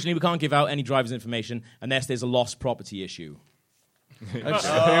 Unfortunately, we can't give out any driver's information unless there's a lost property issue. Here we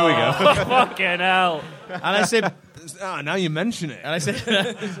go. Fucking hell. And I said, Now you mention it. And I said,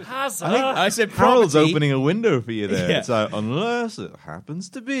 Hazard. I said, Harold's property. opening a window for you there. Yeah. It's like, unless it happens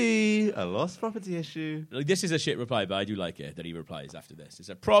to be a lost property issue. Like, this is a shit reply, but I do like it that he replies after this. It's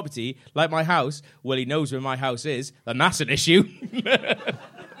a property, like my house. Well, he knows where my house is, then that's an issue.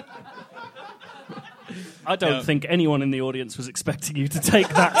 I don't think anyone in the audience was expecting you to take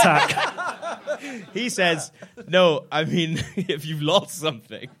that tack. He says, no, I mean, if you've lost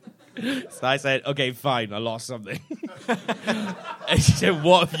something. So I said, okay, fine, I lost something. And she said,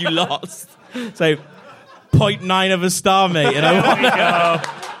 what have you lost? So, 0.9 of a star, mate. And I want,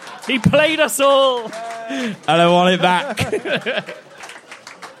 He played us all. and I want it back.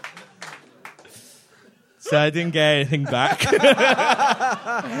 So I didn't get anything back.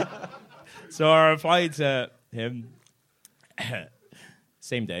 So I replied to him,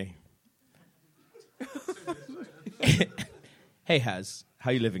 same day. Hey, Haz,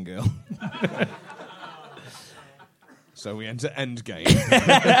 how you living, girl? So we enter Endgame.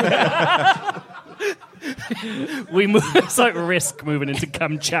 It's like Risk moving into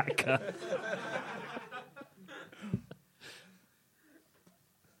Kamchatka.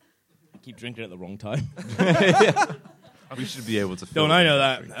 I keep drinking at the wrong time. We should be able to. Don't I know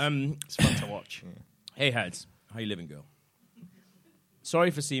that? It's fun to watch. Hey, Haz, how you living, girl?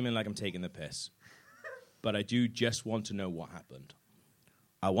 Sorry for seeming like I'm taking the piss, but I do just want to know what happened.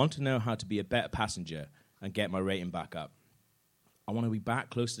 I want to know how to be a better passenger and get my rating back up. I want to be back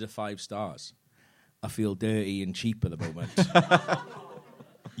closer to 5 stars. I feel dirty and cheap at the moment.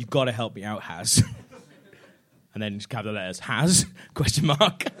 You've got to help me out, Haz. And then capital letters, Haz, question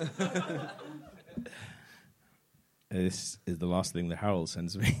mark. This is the last thing that Harold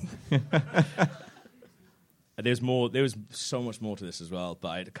sends me. There's more. There was so much more to this as well, but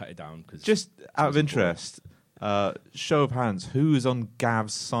I had to cut it down because Just out of interest, show of hands, who is on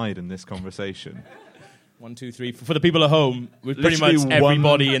Gav's side in this conversation? 1, 2, 3. For the people at home, with pretty Literally much one-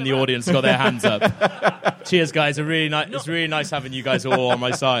 everybody in the audience got their hands up. Cheers, guys! It's really nice having you guys all on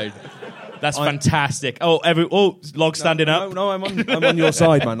my side. That's fantastic. Log standing up. No, I'm on your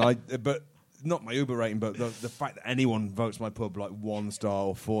side, man. But not my Uber rating, but the fact that anyone votes my pub like 1 star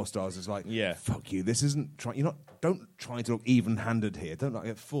or 4 stars is like, Yeah. fuck you. This isn't don't try to look even-handed here. Don't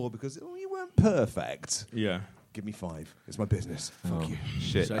get 4 because you weren't perfect. Yeah. Give me 5. It's my business. Fuck you.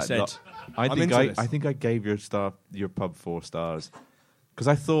 Shit. So I said, I'm into this. I think I gave your pub 4 stars. Because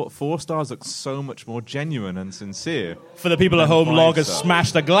I thought 4 stars looked so much more genuine and sincere. for the people at home, 5 Log has stars.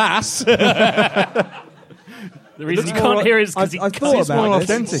 smashed a glass. The reason you can't hear it is because he I thought It's about more this.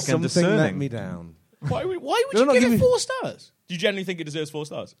 authentic and Something discerning. let me down. Why would They're you not give it giving- 4 stars? Do you generally think it deserves 4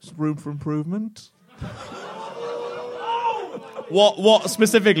 stars? Just room for improvement. What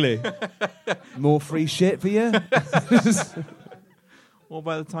specifically? More free shit for you? Well,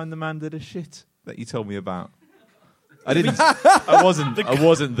 by the time the man did a shit that you told me about. I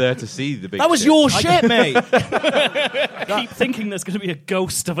wasn't there to see the big That was shit. your shit, mate. I keep thinking there's going to be a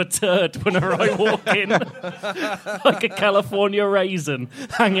ghost of a turd whenever I walk in. Like a California raisin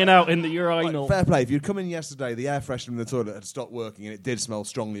hanging out in the urinal. Fair play. If you'd come in yesterday, the air freshener in the toilet had stopped working and it did smell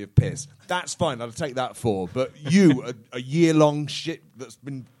strongly of piss. That's fine. I'll take that 4. But you, a year-long shit that's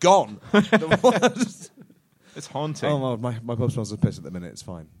been gone. It's haunting. Oh, my pub smells of piss at the minute. It's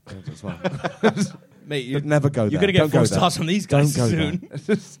fine. It's fine. Mate, But never go there. You're going to get Don't 4 go stars there. from these guys Don't go soon.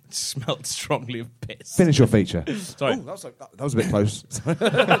 there. Smelled strongly of piss. Finish your feature. Sorry. Oh, that was a bit close.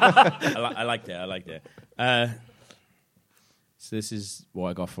 I liked it. So this is what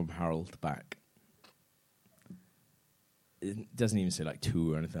I got from Harold back. It doesn't even say like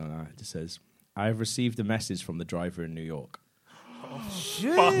 2 or anything like that. It just says, I have received a message from the driver in New York.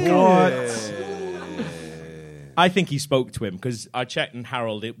 I think he spoke to him because I checked and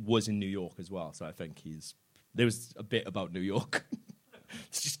Harold, it was in New York as well. So I think there was a bit about New York.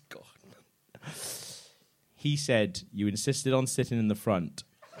 It's just God. He said, you insisted on sitting in the front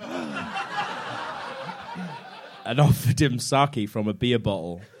and offered him sake from a beer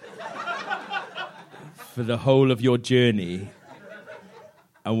bottle for the whole of your journey.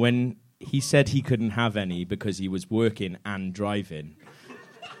 And when he said he couldn't have any because he was working and driving,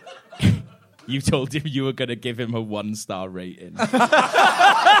 you told him you were going to give him a 1-star rating.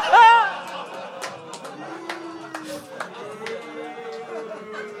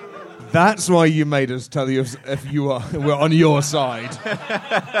 That's why you made us tell you if we're on your side.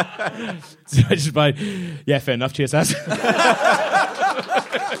 So I just by, yeah, fair enough. Cheers, Haz.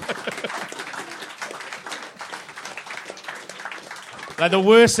 Like the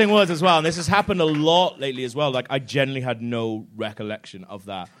worst thing was as well, and this has happened a lot lately as well. Like I generally had no recollection of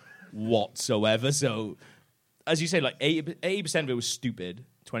that whatsoever. So, as you say, like 80% of it was stupid,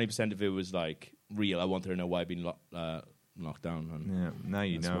 20% of it was like real, I want her to know why I've been locked down. And Yeah, now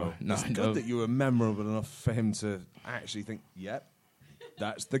you know. No, It's good that you were memorable enough for him to actually think, yep,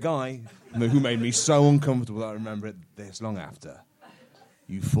 that's the guy who made me so uncomfortable that I remember it this long after.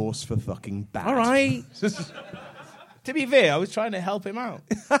 You force for fucking bad. All right. To be fair, I was trying to help him out.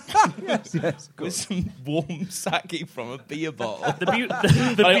 yes. With some warm sake from a beer bottle.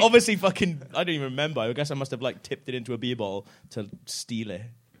 The I obviously fucking... I don't even remember. I guess I must have, like, tipped it into a beer bottle to steal it.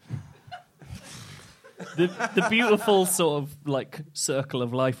 The beautiful sort of like circle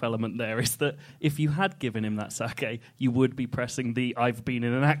of life element there is that if you had given him that sake, you would be pressing the "I've been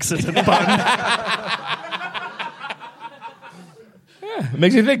in an accident" button. It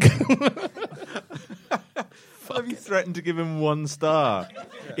makes you think. Have you threatened to give him 1 star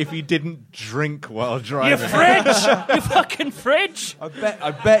if he didn't drink while You driving? fridge! You fucking fridge!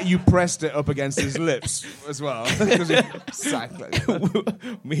 I bet you pressed it up against his lips as well. Exactly.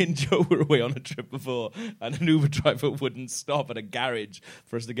 Me and Joe were away on a trip before, and an Uber driver wouldn't stop at a garage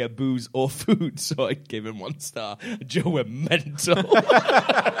for us to get booze or food, so I gave him 1 star. Joe went mental.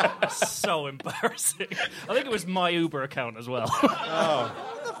 So embarrassing. I think it was my Uber account as well.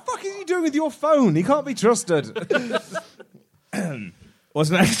 What the fuck is he doing with your phone? He can't be trusted.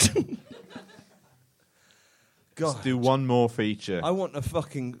 What's next? God, Let's do one more feature. I want a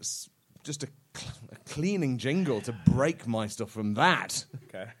fucking just a cleaning jingle to break my stuff from that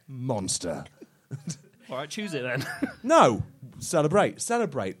monster. All right, choose it then. No, celebrate.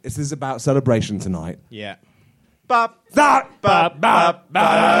 This is about celebration tonight. Yeah.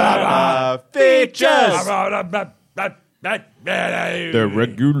 Features! They're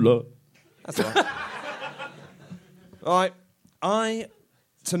regular. That's all right. All right.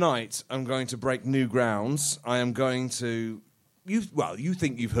 Tonight, I'm going to break new grounds. I am going to... You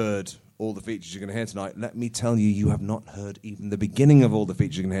think you've heard all the features you're going to hear tonight. Let me tell you, you have not heard even the beginning of all the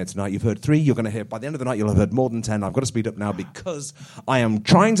features you're going to hear tonight. You've heard 3. You're going to hear... By the end of the night, you'll have heard more than 10. I've got to speed up now because I am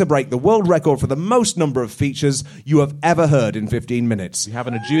trying to break the world record for the most number of features you have ever heard in 15 minutes. We have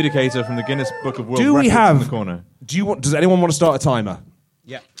an adjudicator from the Guinness Book of World Do we Records have... in the corner. Does anyone want to start a timer?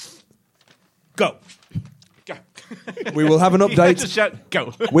 Yeah. Go. We will have an update. Just shout,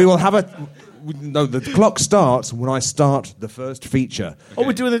 go. We will have a... No, the clock starts when I start the first feature. Oh,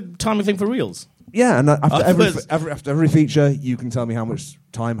 we're doing the timing thing for reels. Yeah, and Afterwards. after every feature, you can tell me how much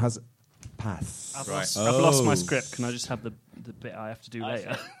time has passed. I've lost my script. Can I just have the bit I have to do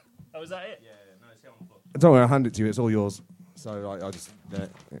later? Oh, is that it? Yeah, no, it's on the floor. Don't worry, I'll hand it to you. It's all yours. So I just...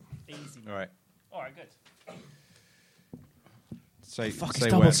 Easy. All right. All right, good. Fuck, say it's when.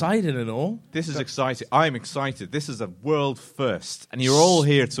 double-sided and all. This is exciting. I'm excited. This is a world first, and you're all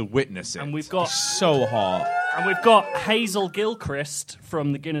here to witness it. And we've got So hot. Hazel Gilchrist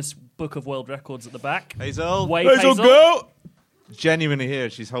from the Guinness Book of World Records at the back. Hazel. Wave Hazel, go! Genuinely here.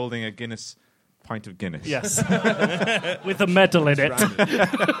 She's holding a Guinness pint of Guinness. Yes, with a medal in it.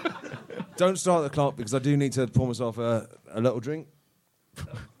 Don't start the clock because I do need to pour myself a little drink.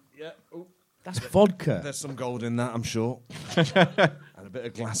 Yeah. Ooh. That's vodka. There's some gold in that, I'm sure. And a bit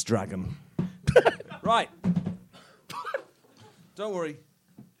of Glass Dragon. Right. Don't worry.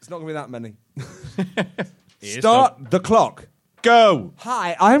 It's not going to be that many. Start the clock. Go!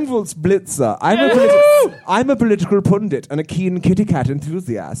 Hi, I'm Wolf Blitzer. I'm a political pundit and a keen kitty cat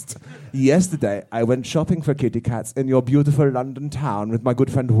enthusiast. Yesterday, I went shopping for kitty cats in your beautiful London town with my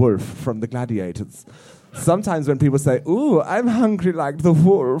good friend Wolf from the Gladiators. Sometimes when people say, "Ooh, I'm hungry like the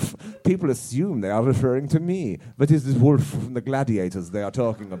wolf," people assume they are referring to me. But it is Wolf from the Gladiators they are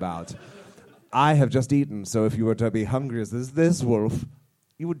talking about. I have just eaten, so if you were to be hungry as this wolf,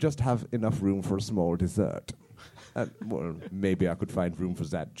 you would just have enough room for a small dessert. Well, maybe I could find room for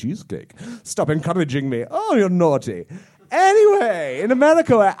that cheesecake. Stop encouraging me. Oh, you're naughty. Anyway, in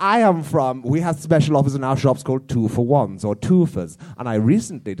America, where I am from, we have special offers in our shops called 2-for-1s or twofers. And I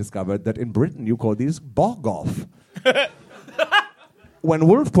recently discovered that in Britain you call these bog off. When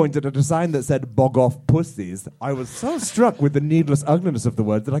Wolf pointed at a sign that said bog off pussies, I was so struck with the needless ugliness of the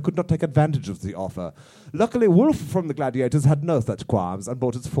word that I could not take advantage of the offer. Luckily, Wolf from the Gladiators had no such qualms and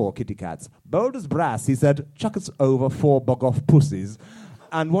bought us 4 kitty cats. Bold as brass, he said, "Chuck us over 4 bog off pussies."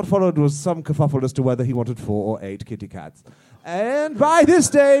 And what followed was some kerfuffle as to whether he wanted 4 or 8 kitty cats. And by this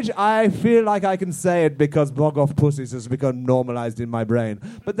stage, I feel like I can say it because bog off pussies has become normalized in my brain.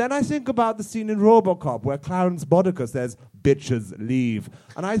 But then I think about the scene in RoboCop where Clarence Boddicker says, "Bitches, leave."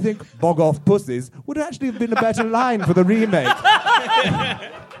 And I think bog off pussies would actually have been a better line for the remake.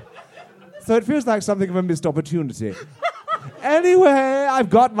 So it feels like something of a missed opportunity. Anyway, I've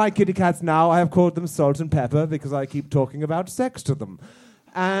got my kitty cats now. I have called them Salt and Pepper because I keep talking about sex to them.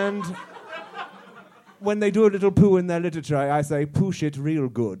 And when they do a little poo in their litter tray, I say, poo shit real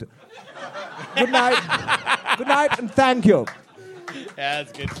good. Good night. Good night and thank you. Yeah,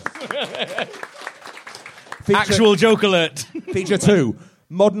 that's good. Feature, joke alert. feature 2,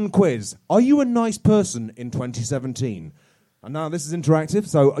 modern quiz. Are you a nice person in 2017? And now this is interactive,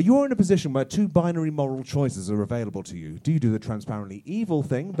 so you're in a position where 2 binary moral choices are available to you. Do you do the transparently evil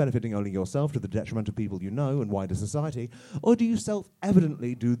thing, benefiting only yourself to the detriment of people you know and wider society, or do you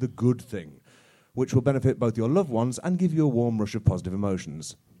self-evidently do the good thing, which will benefit both your loved ones and give you a warm rush of positive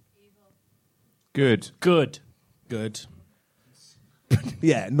emotions? Good. Good.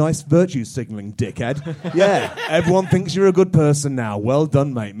 Yeah, nice virtue signalling, dickhead. Yeah, everyone thinks you're a good person now. Well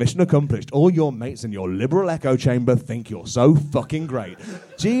done, mate. Mission accomplished. All your mates in your liberal echo chamber think you're so fucking great.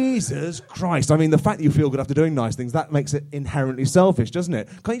 Jesus Christ. I mean, the fact that you feel good after doing nice things, that makes it inherently selfish, doesn't it?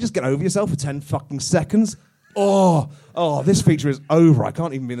 Can't you just get over yourself for 10 fucking seconds? Oh, this feature is over. I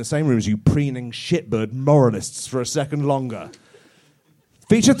can't even be in the same room as you preening shitbird moralists for a second longer.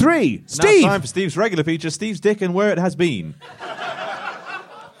 Feature 3, Steve! Now time for Steve's regular feature, Steve's Dick and Where It Has Been.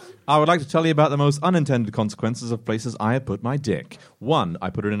 I would like to tell you about the most unintended consequences of places I have put my dick. 1, I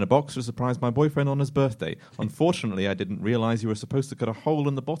put it in a box to surprise my boyfriend on his birthday. Unfortunately, I didn't realize you were supposed to cut a hole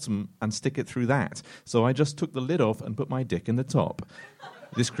in the bottom and stick it through that, so I just took the lid off and put my dick in the top.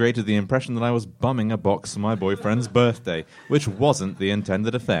 This created the impression that I was bumming a box for my boyfriend's birthday, which wasn't the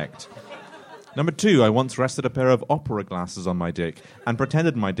intended effect. Number 2, I once rested a pair of opera glasses on my dick and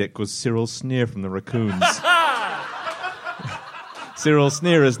pretended my dick was Cyril Sneer from the Raccoons. Cyril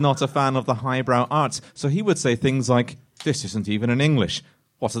Sneer is not a fan of the highbrow arts, so he would say things like, "This isn't even in English.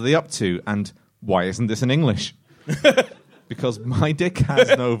 What are they up to?" And "Why isn't this in English?" Because my dick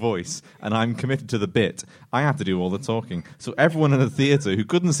has no voice, and I'm committed to the bit, I have to do all the talking. So everyone in the theatre who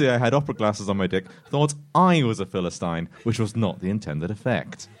couldn't see I had opera glasses on my dick thought I was a Philistine, which was not the intended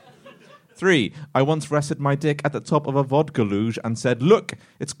effect. 3, I once rested my dick at the top of a vodka luge and said, "Look,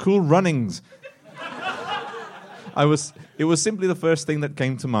 it's Cool Runnings." It was simply the first thing that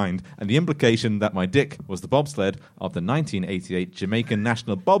came to mind, and the implication that my dick was the bobsled of the 1988 Jamaican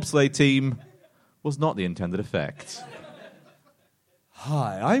national bobsleigh team was not the intended effect.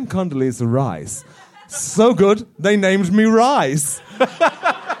 Hi, I'm Condoleezza Rice. So good, they named me Rice.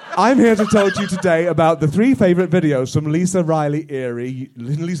 I'm here to talk to you today about the 3 favourite videos from Lisa Riley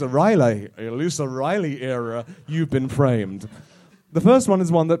era You've Been Framed. The first one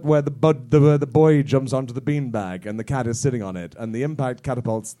is one where the boy jumps onto the beanbag and the cat is sitting on it, and the impact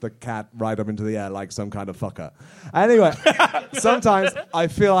catapults the cat right up into the air like some kind of fucker. Anyway, sometimes I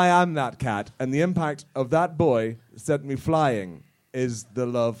feel I am that cat, and the impact of that boy sent me flying is the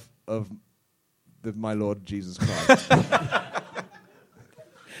love of my Lord Jesus Christ.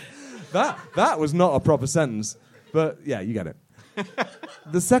 That was not a proper sentence, but yeah, you get it.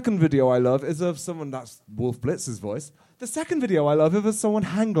 The second video I love is of someone, that's Wolf Blitz's voice. The second video I love is of someone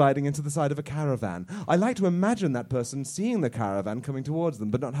hang gliding into the side of a caravan. I like to imagine that person seeing the caravan coming towards them,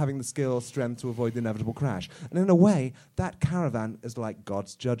 but not having the skill or strength to avoid the inevitable crash. And in a way, that caravan is like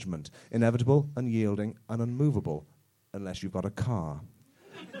God's judgment, inevitable, unyielding, and unmovable, unless you've got a car.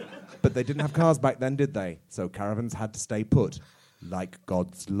 But they didn't have cars back then, did they? So caravans had to stay put, like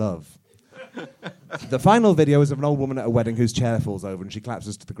God's love. The final video is of an old woman at a wedding whose chair falls over and she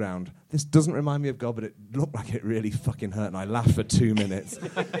collapses to the ground. This doesn't remind me of God, but it looked like it really fucking hurt, and I laughed for 2 minutes.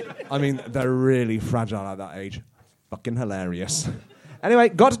 I mean, they're really fragile at that age. Fucking hilarious. Anyway,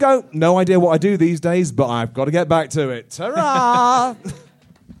 got to go. No idea what I do these days, but I've got to get back to it. Ta-ra!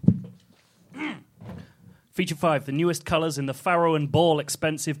 Feature 5, the newest colours in the Farrow & Ball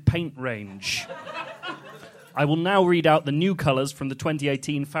expensive paint range. I will now read out the new colours from the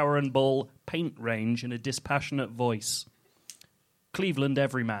 2018 Farrow & Ball paint range in a dispassionate voice. Cleveland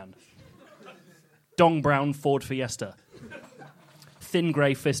Everyman. Dong Brown Ford Fiesta. Thin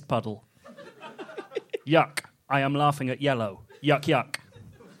grey fist puddle. Yuck, I am laughing at yellow. Yuck, yuck.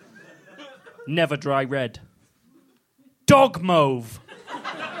 Never dry red. Dog mauve.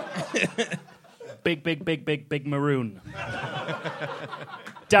 Big maroon.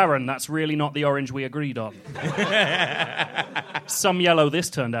 Darren, that's really not the orange we agreed on. Some yellow this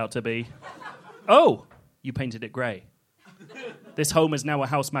turned out to be. Oh, you painted it grey. This home is now a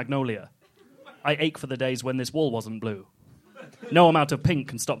house magnolia. I ache for the days when this wall wasn't blue. No amount of pink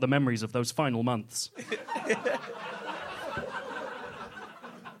can stop the memories of those final months.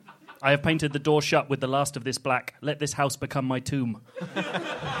 I have painted the door shut with the last of this black. Let this house become my tomb.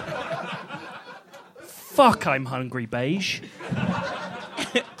 Fuck, I'm hungry, beige.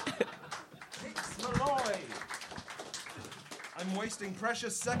 I'm wasting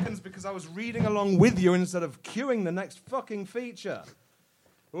precious seconds because I was reading along with you instead of queuing the next fucking feature.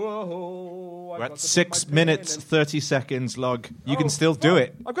 Whoa, We're at 6 minutes, 30 seconds, Log. You can still do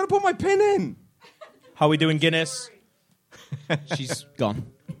it. I've got to put my pin in. How are we doing, Guinness? She's gone.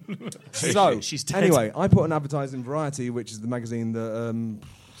 So, She's dead. anyway, I put an advertising in Variety, which is the magazine that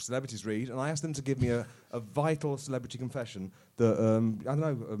celebrities read, and I asked them to give me a vital celebrity confession that, I don't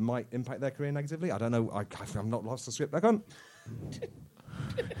know, might impact their career negatively. I don't know. I'm not lost the script back on.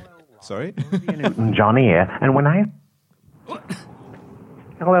 Sorry? Newton-John here, and when I...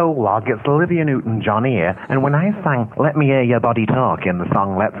 Hello, Log, it's Olivia Newton-John here, and when I sang Let Me Hear Your Body Talk in the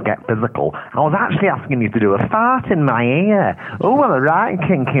song Let's Get Physical, I was actually asking you to do a fart in my ear. Oh, well, all right,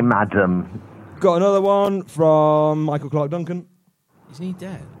 kinky madam. Got another one from Michael Clark Duncan. Isn't he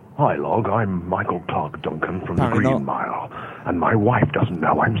dead? Hi, Log, I'm Michael Clark Duncan from Apparently the Green not. Mile, and my wife doesn't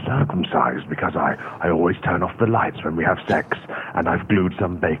know I'm circumcised because I always turn off the lights when we have sex, and I've glued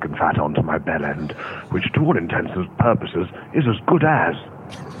some bacon fat onto my bell end, which to all intents and purposes is as good as...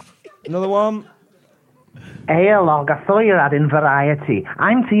 Another one. Hey, Log, I saw your ad in Variety.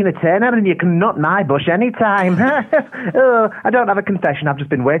 I'm Tina Turner, and you can nut my bush anytime. Oh, I don't have a confession. I've just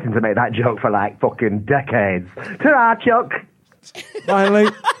been waiting to make that joke for like fucking decades. Ta-ra, Chuck.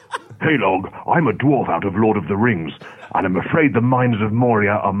 Finally. Hey, Log, I'm a dwarf out of Lord of the Rings, and I'm afraid the Mines of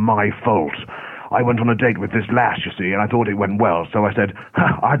Moria are my fault. I went on a date with this lass, you see, and I thought it went well, so I said,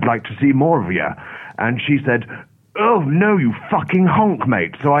 I'd like to see more of you. And she said... Oh, no, you fucking honk,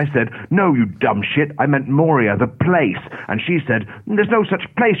 mate. So I said, no, you dumb shit. I meant Moria, the place. And she said, there's no such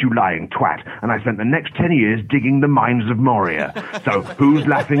place, you lying twat. And I spent the next 10 years digging the mines of Moria. So who's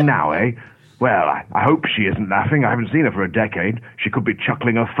laughing now, eh? Well, I hope she isn't laughing. I haven't seen her for a decade. She could be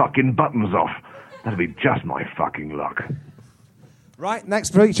chuckling her fucking buttons off. That'll be just my fucking luck. Right,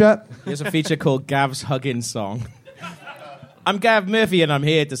 next feature. Here's a feature called Gav's Hugging Song. I'm Gav Murphy, and I'm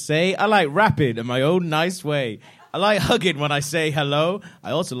here to say I like rapping in my own nice way. I like hugging when I say hello.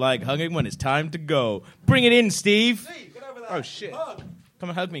 I also like hugging when it's time to go. Bring it in, Steve. Steve, get over there. Oh, shit. Hug. Come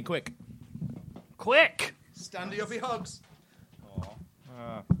and hug me, quick. Quick! Standy uppy hugs.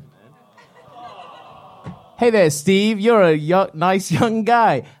 Hey there, Steve. You're a nice young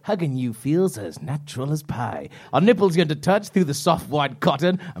guy. Hugging you feels as natural as pie. Our nipples going to touch through the soft white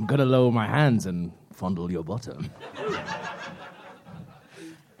cotton. I'm going to lower my hands and fondle your bottom.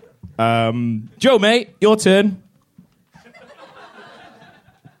 Joe, mate, your turn.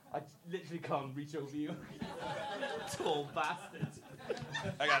 I literally can't reach over you. Tall bastard.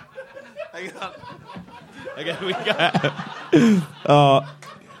 Hang on. Okay, we got...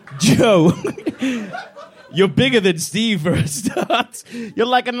 Joe, you're bigger than Steve for a start. You're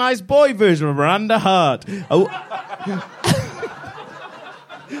like a nice boy version of Miranda Hart.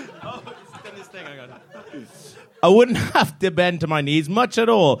 I wouldn't have to bend to my knees much at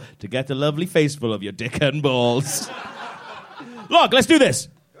all to get a lovely face full of your dick and balls. Look, let's do this.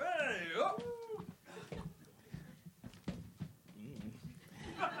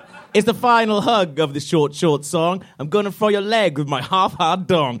 It's the final hug of the short song. I'm gonna throw your leg with my half-hard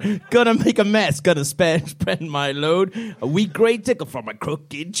dong. Gonna make a mess, gonna spend my load. A weak grey tickle from my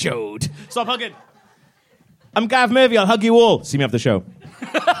crooked chode. Stop hugging. I'm Gav Murphy, I'll hug you all. See me after the show.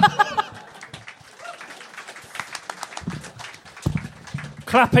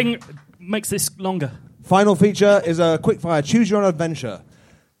 Clapping makes this longer. Final feature is a quickfire choose your own adventure.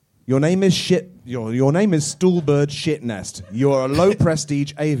 Your name is Your name is Stoolbird Shitnest. You're a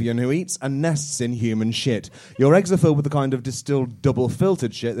low-prestige avian who eats and nests in human shit. Your eggs are filled with the kind of distilled,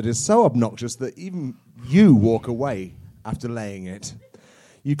 double-filtered shit that is so obnoxious that even you walk away after laying it.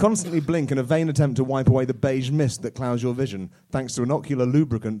 You constantly blink in a vain attempt to wipe away the beige mist that clouds your vision, thanks to an ocular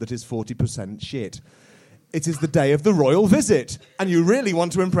lubricant that is 40% shit. It is the day of the royal visit, and you really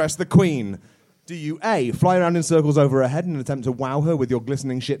want to impress the Queen. Do you A, fly around in circles over her head in an attempt to wow her with your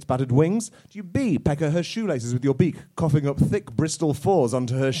glistening shit-spattered wings? Do you B, peck her shoelaces with your beak, coughing up thick Bristol fours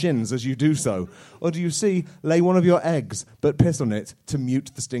onto her shins as you do so? Or do you C, lay one of your eggs, but piss on it to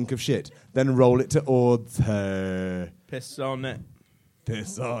mute the stink of shit, then roll it towards her? Piss on it.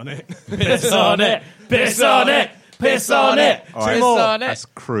 Piss on it. Piss on it. Piss on it. Piss on it. All right, Piss on it. that's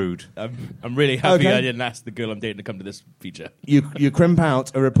crude. I'm really happy Okay. I didn't ask the girl I'm dating to come to this feature. You crimp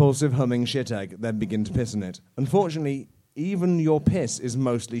out a repulsive humming shit egg, then begin to piss on it. Unfortunately, even your piss is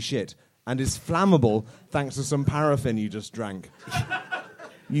mostly shit and is flammable thanks to some paraffin you just drank.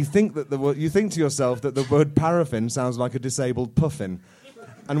 You think to yourself that the word paraffin sounds like a disabled puffin.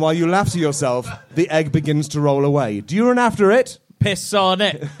 And while you laugh to yourself, the egg begins to roll away. Do you run after it? Piss on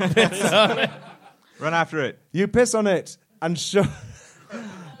it. Piss on it. Run after it. You piss on it and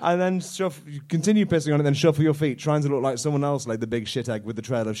then you continue pissing on it, then shuffle your feet, trying to look like someone else laid the big shit egg with the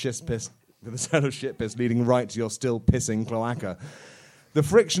trail of shit piss leading right to your still pissing cloaca. The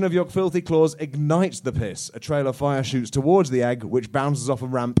friction of your filthy claws ignites the piss. A trail of fire shoots towards the egg, which bounces off a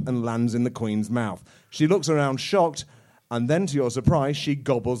ramp and lands in the queen's mouth. She looks around shocked, and then, to your surprise, she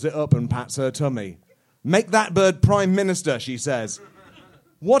gobbles it up and pats her tummy. Make that bird Prime Minister, she says.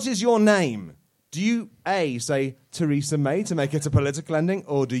 What is your name? Do you, A, say Theresa May to make it a political ending,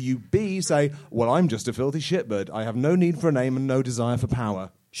 or do you, B, say, well, I'm just a filthy shitbird. I have no need for a name and no desire for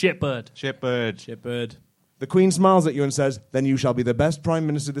power. Shitbird. Shitbird. Shitbird. The Queen smiles at you and says, then you shall be the best Prime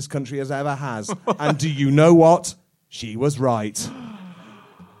Minister this country has ever has. And do you know what? She was right.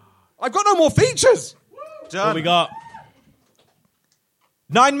 I've got no more features! Done. What we got?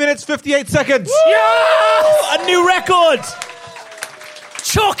 9 minutes, 58 seconds. Yeah! A new record!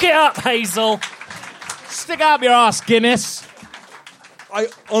 Chalk it up, Hazel. Stick out your arse, Guinness. I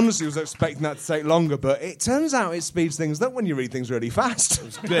honestly was expecting that to take longer, but it turns out it speeds things up when you read things really fast. It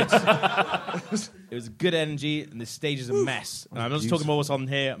was good. It was good energy, and the stage is a mess. And I'm not just talking about what's on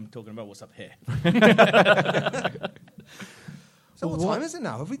here, I'm talking about what's up here. So what time is it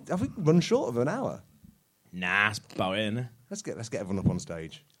now? Have we run short of an hour? Nah, that's about it, innit? Let's get everyone up on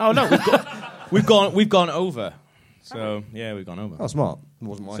stage. Oh no, we've gone over. So yeah, we've gone over. Oh, smart. It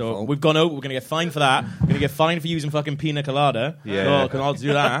wasn't my fault. We've gone over. We're gonna get fined for that. We're gonna get fined for using fucking pina colada. Yeah. So I'll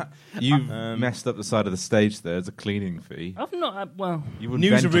do that. You've messed up the side of the stage there. There's a cleaning fee. I've not, well...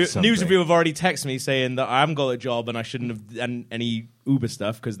 News Review have already texted me saying that I haven't got a job and I shouldn't have done any Uber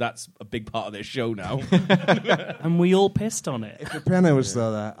stuff because that's a big part of their show now. And we all pissed on it. If the piano was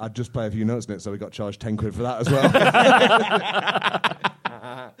still there, I'd just play a few notes in it, so we got charged 10 quid for that as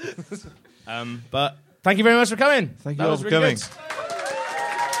well. But thank you very much for coming. Thank you all for coming.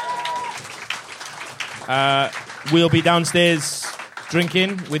 We'll be downstairs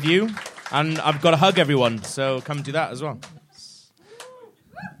drinking with you, and I've got to hug everyone, so come do that as well.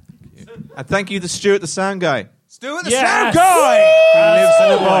 And thank you to Stuart, the sound guy. Stuart, the Yes! sound guy! He lives in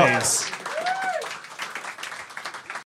the box.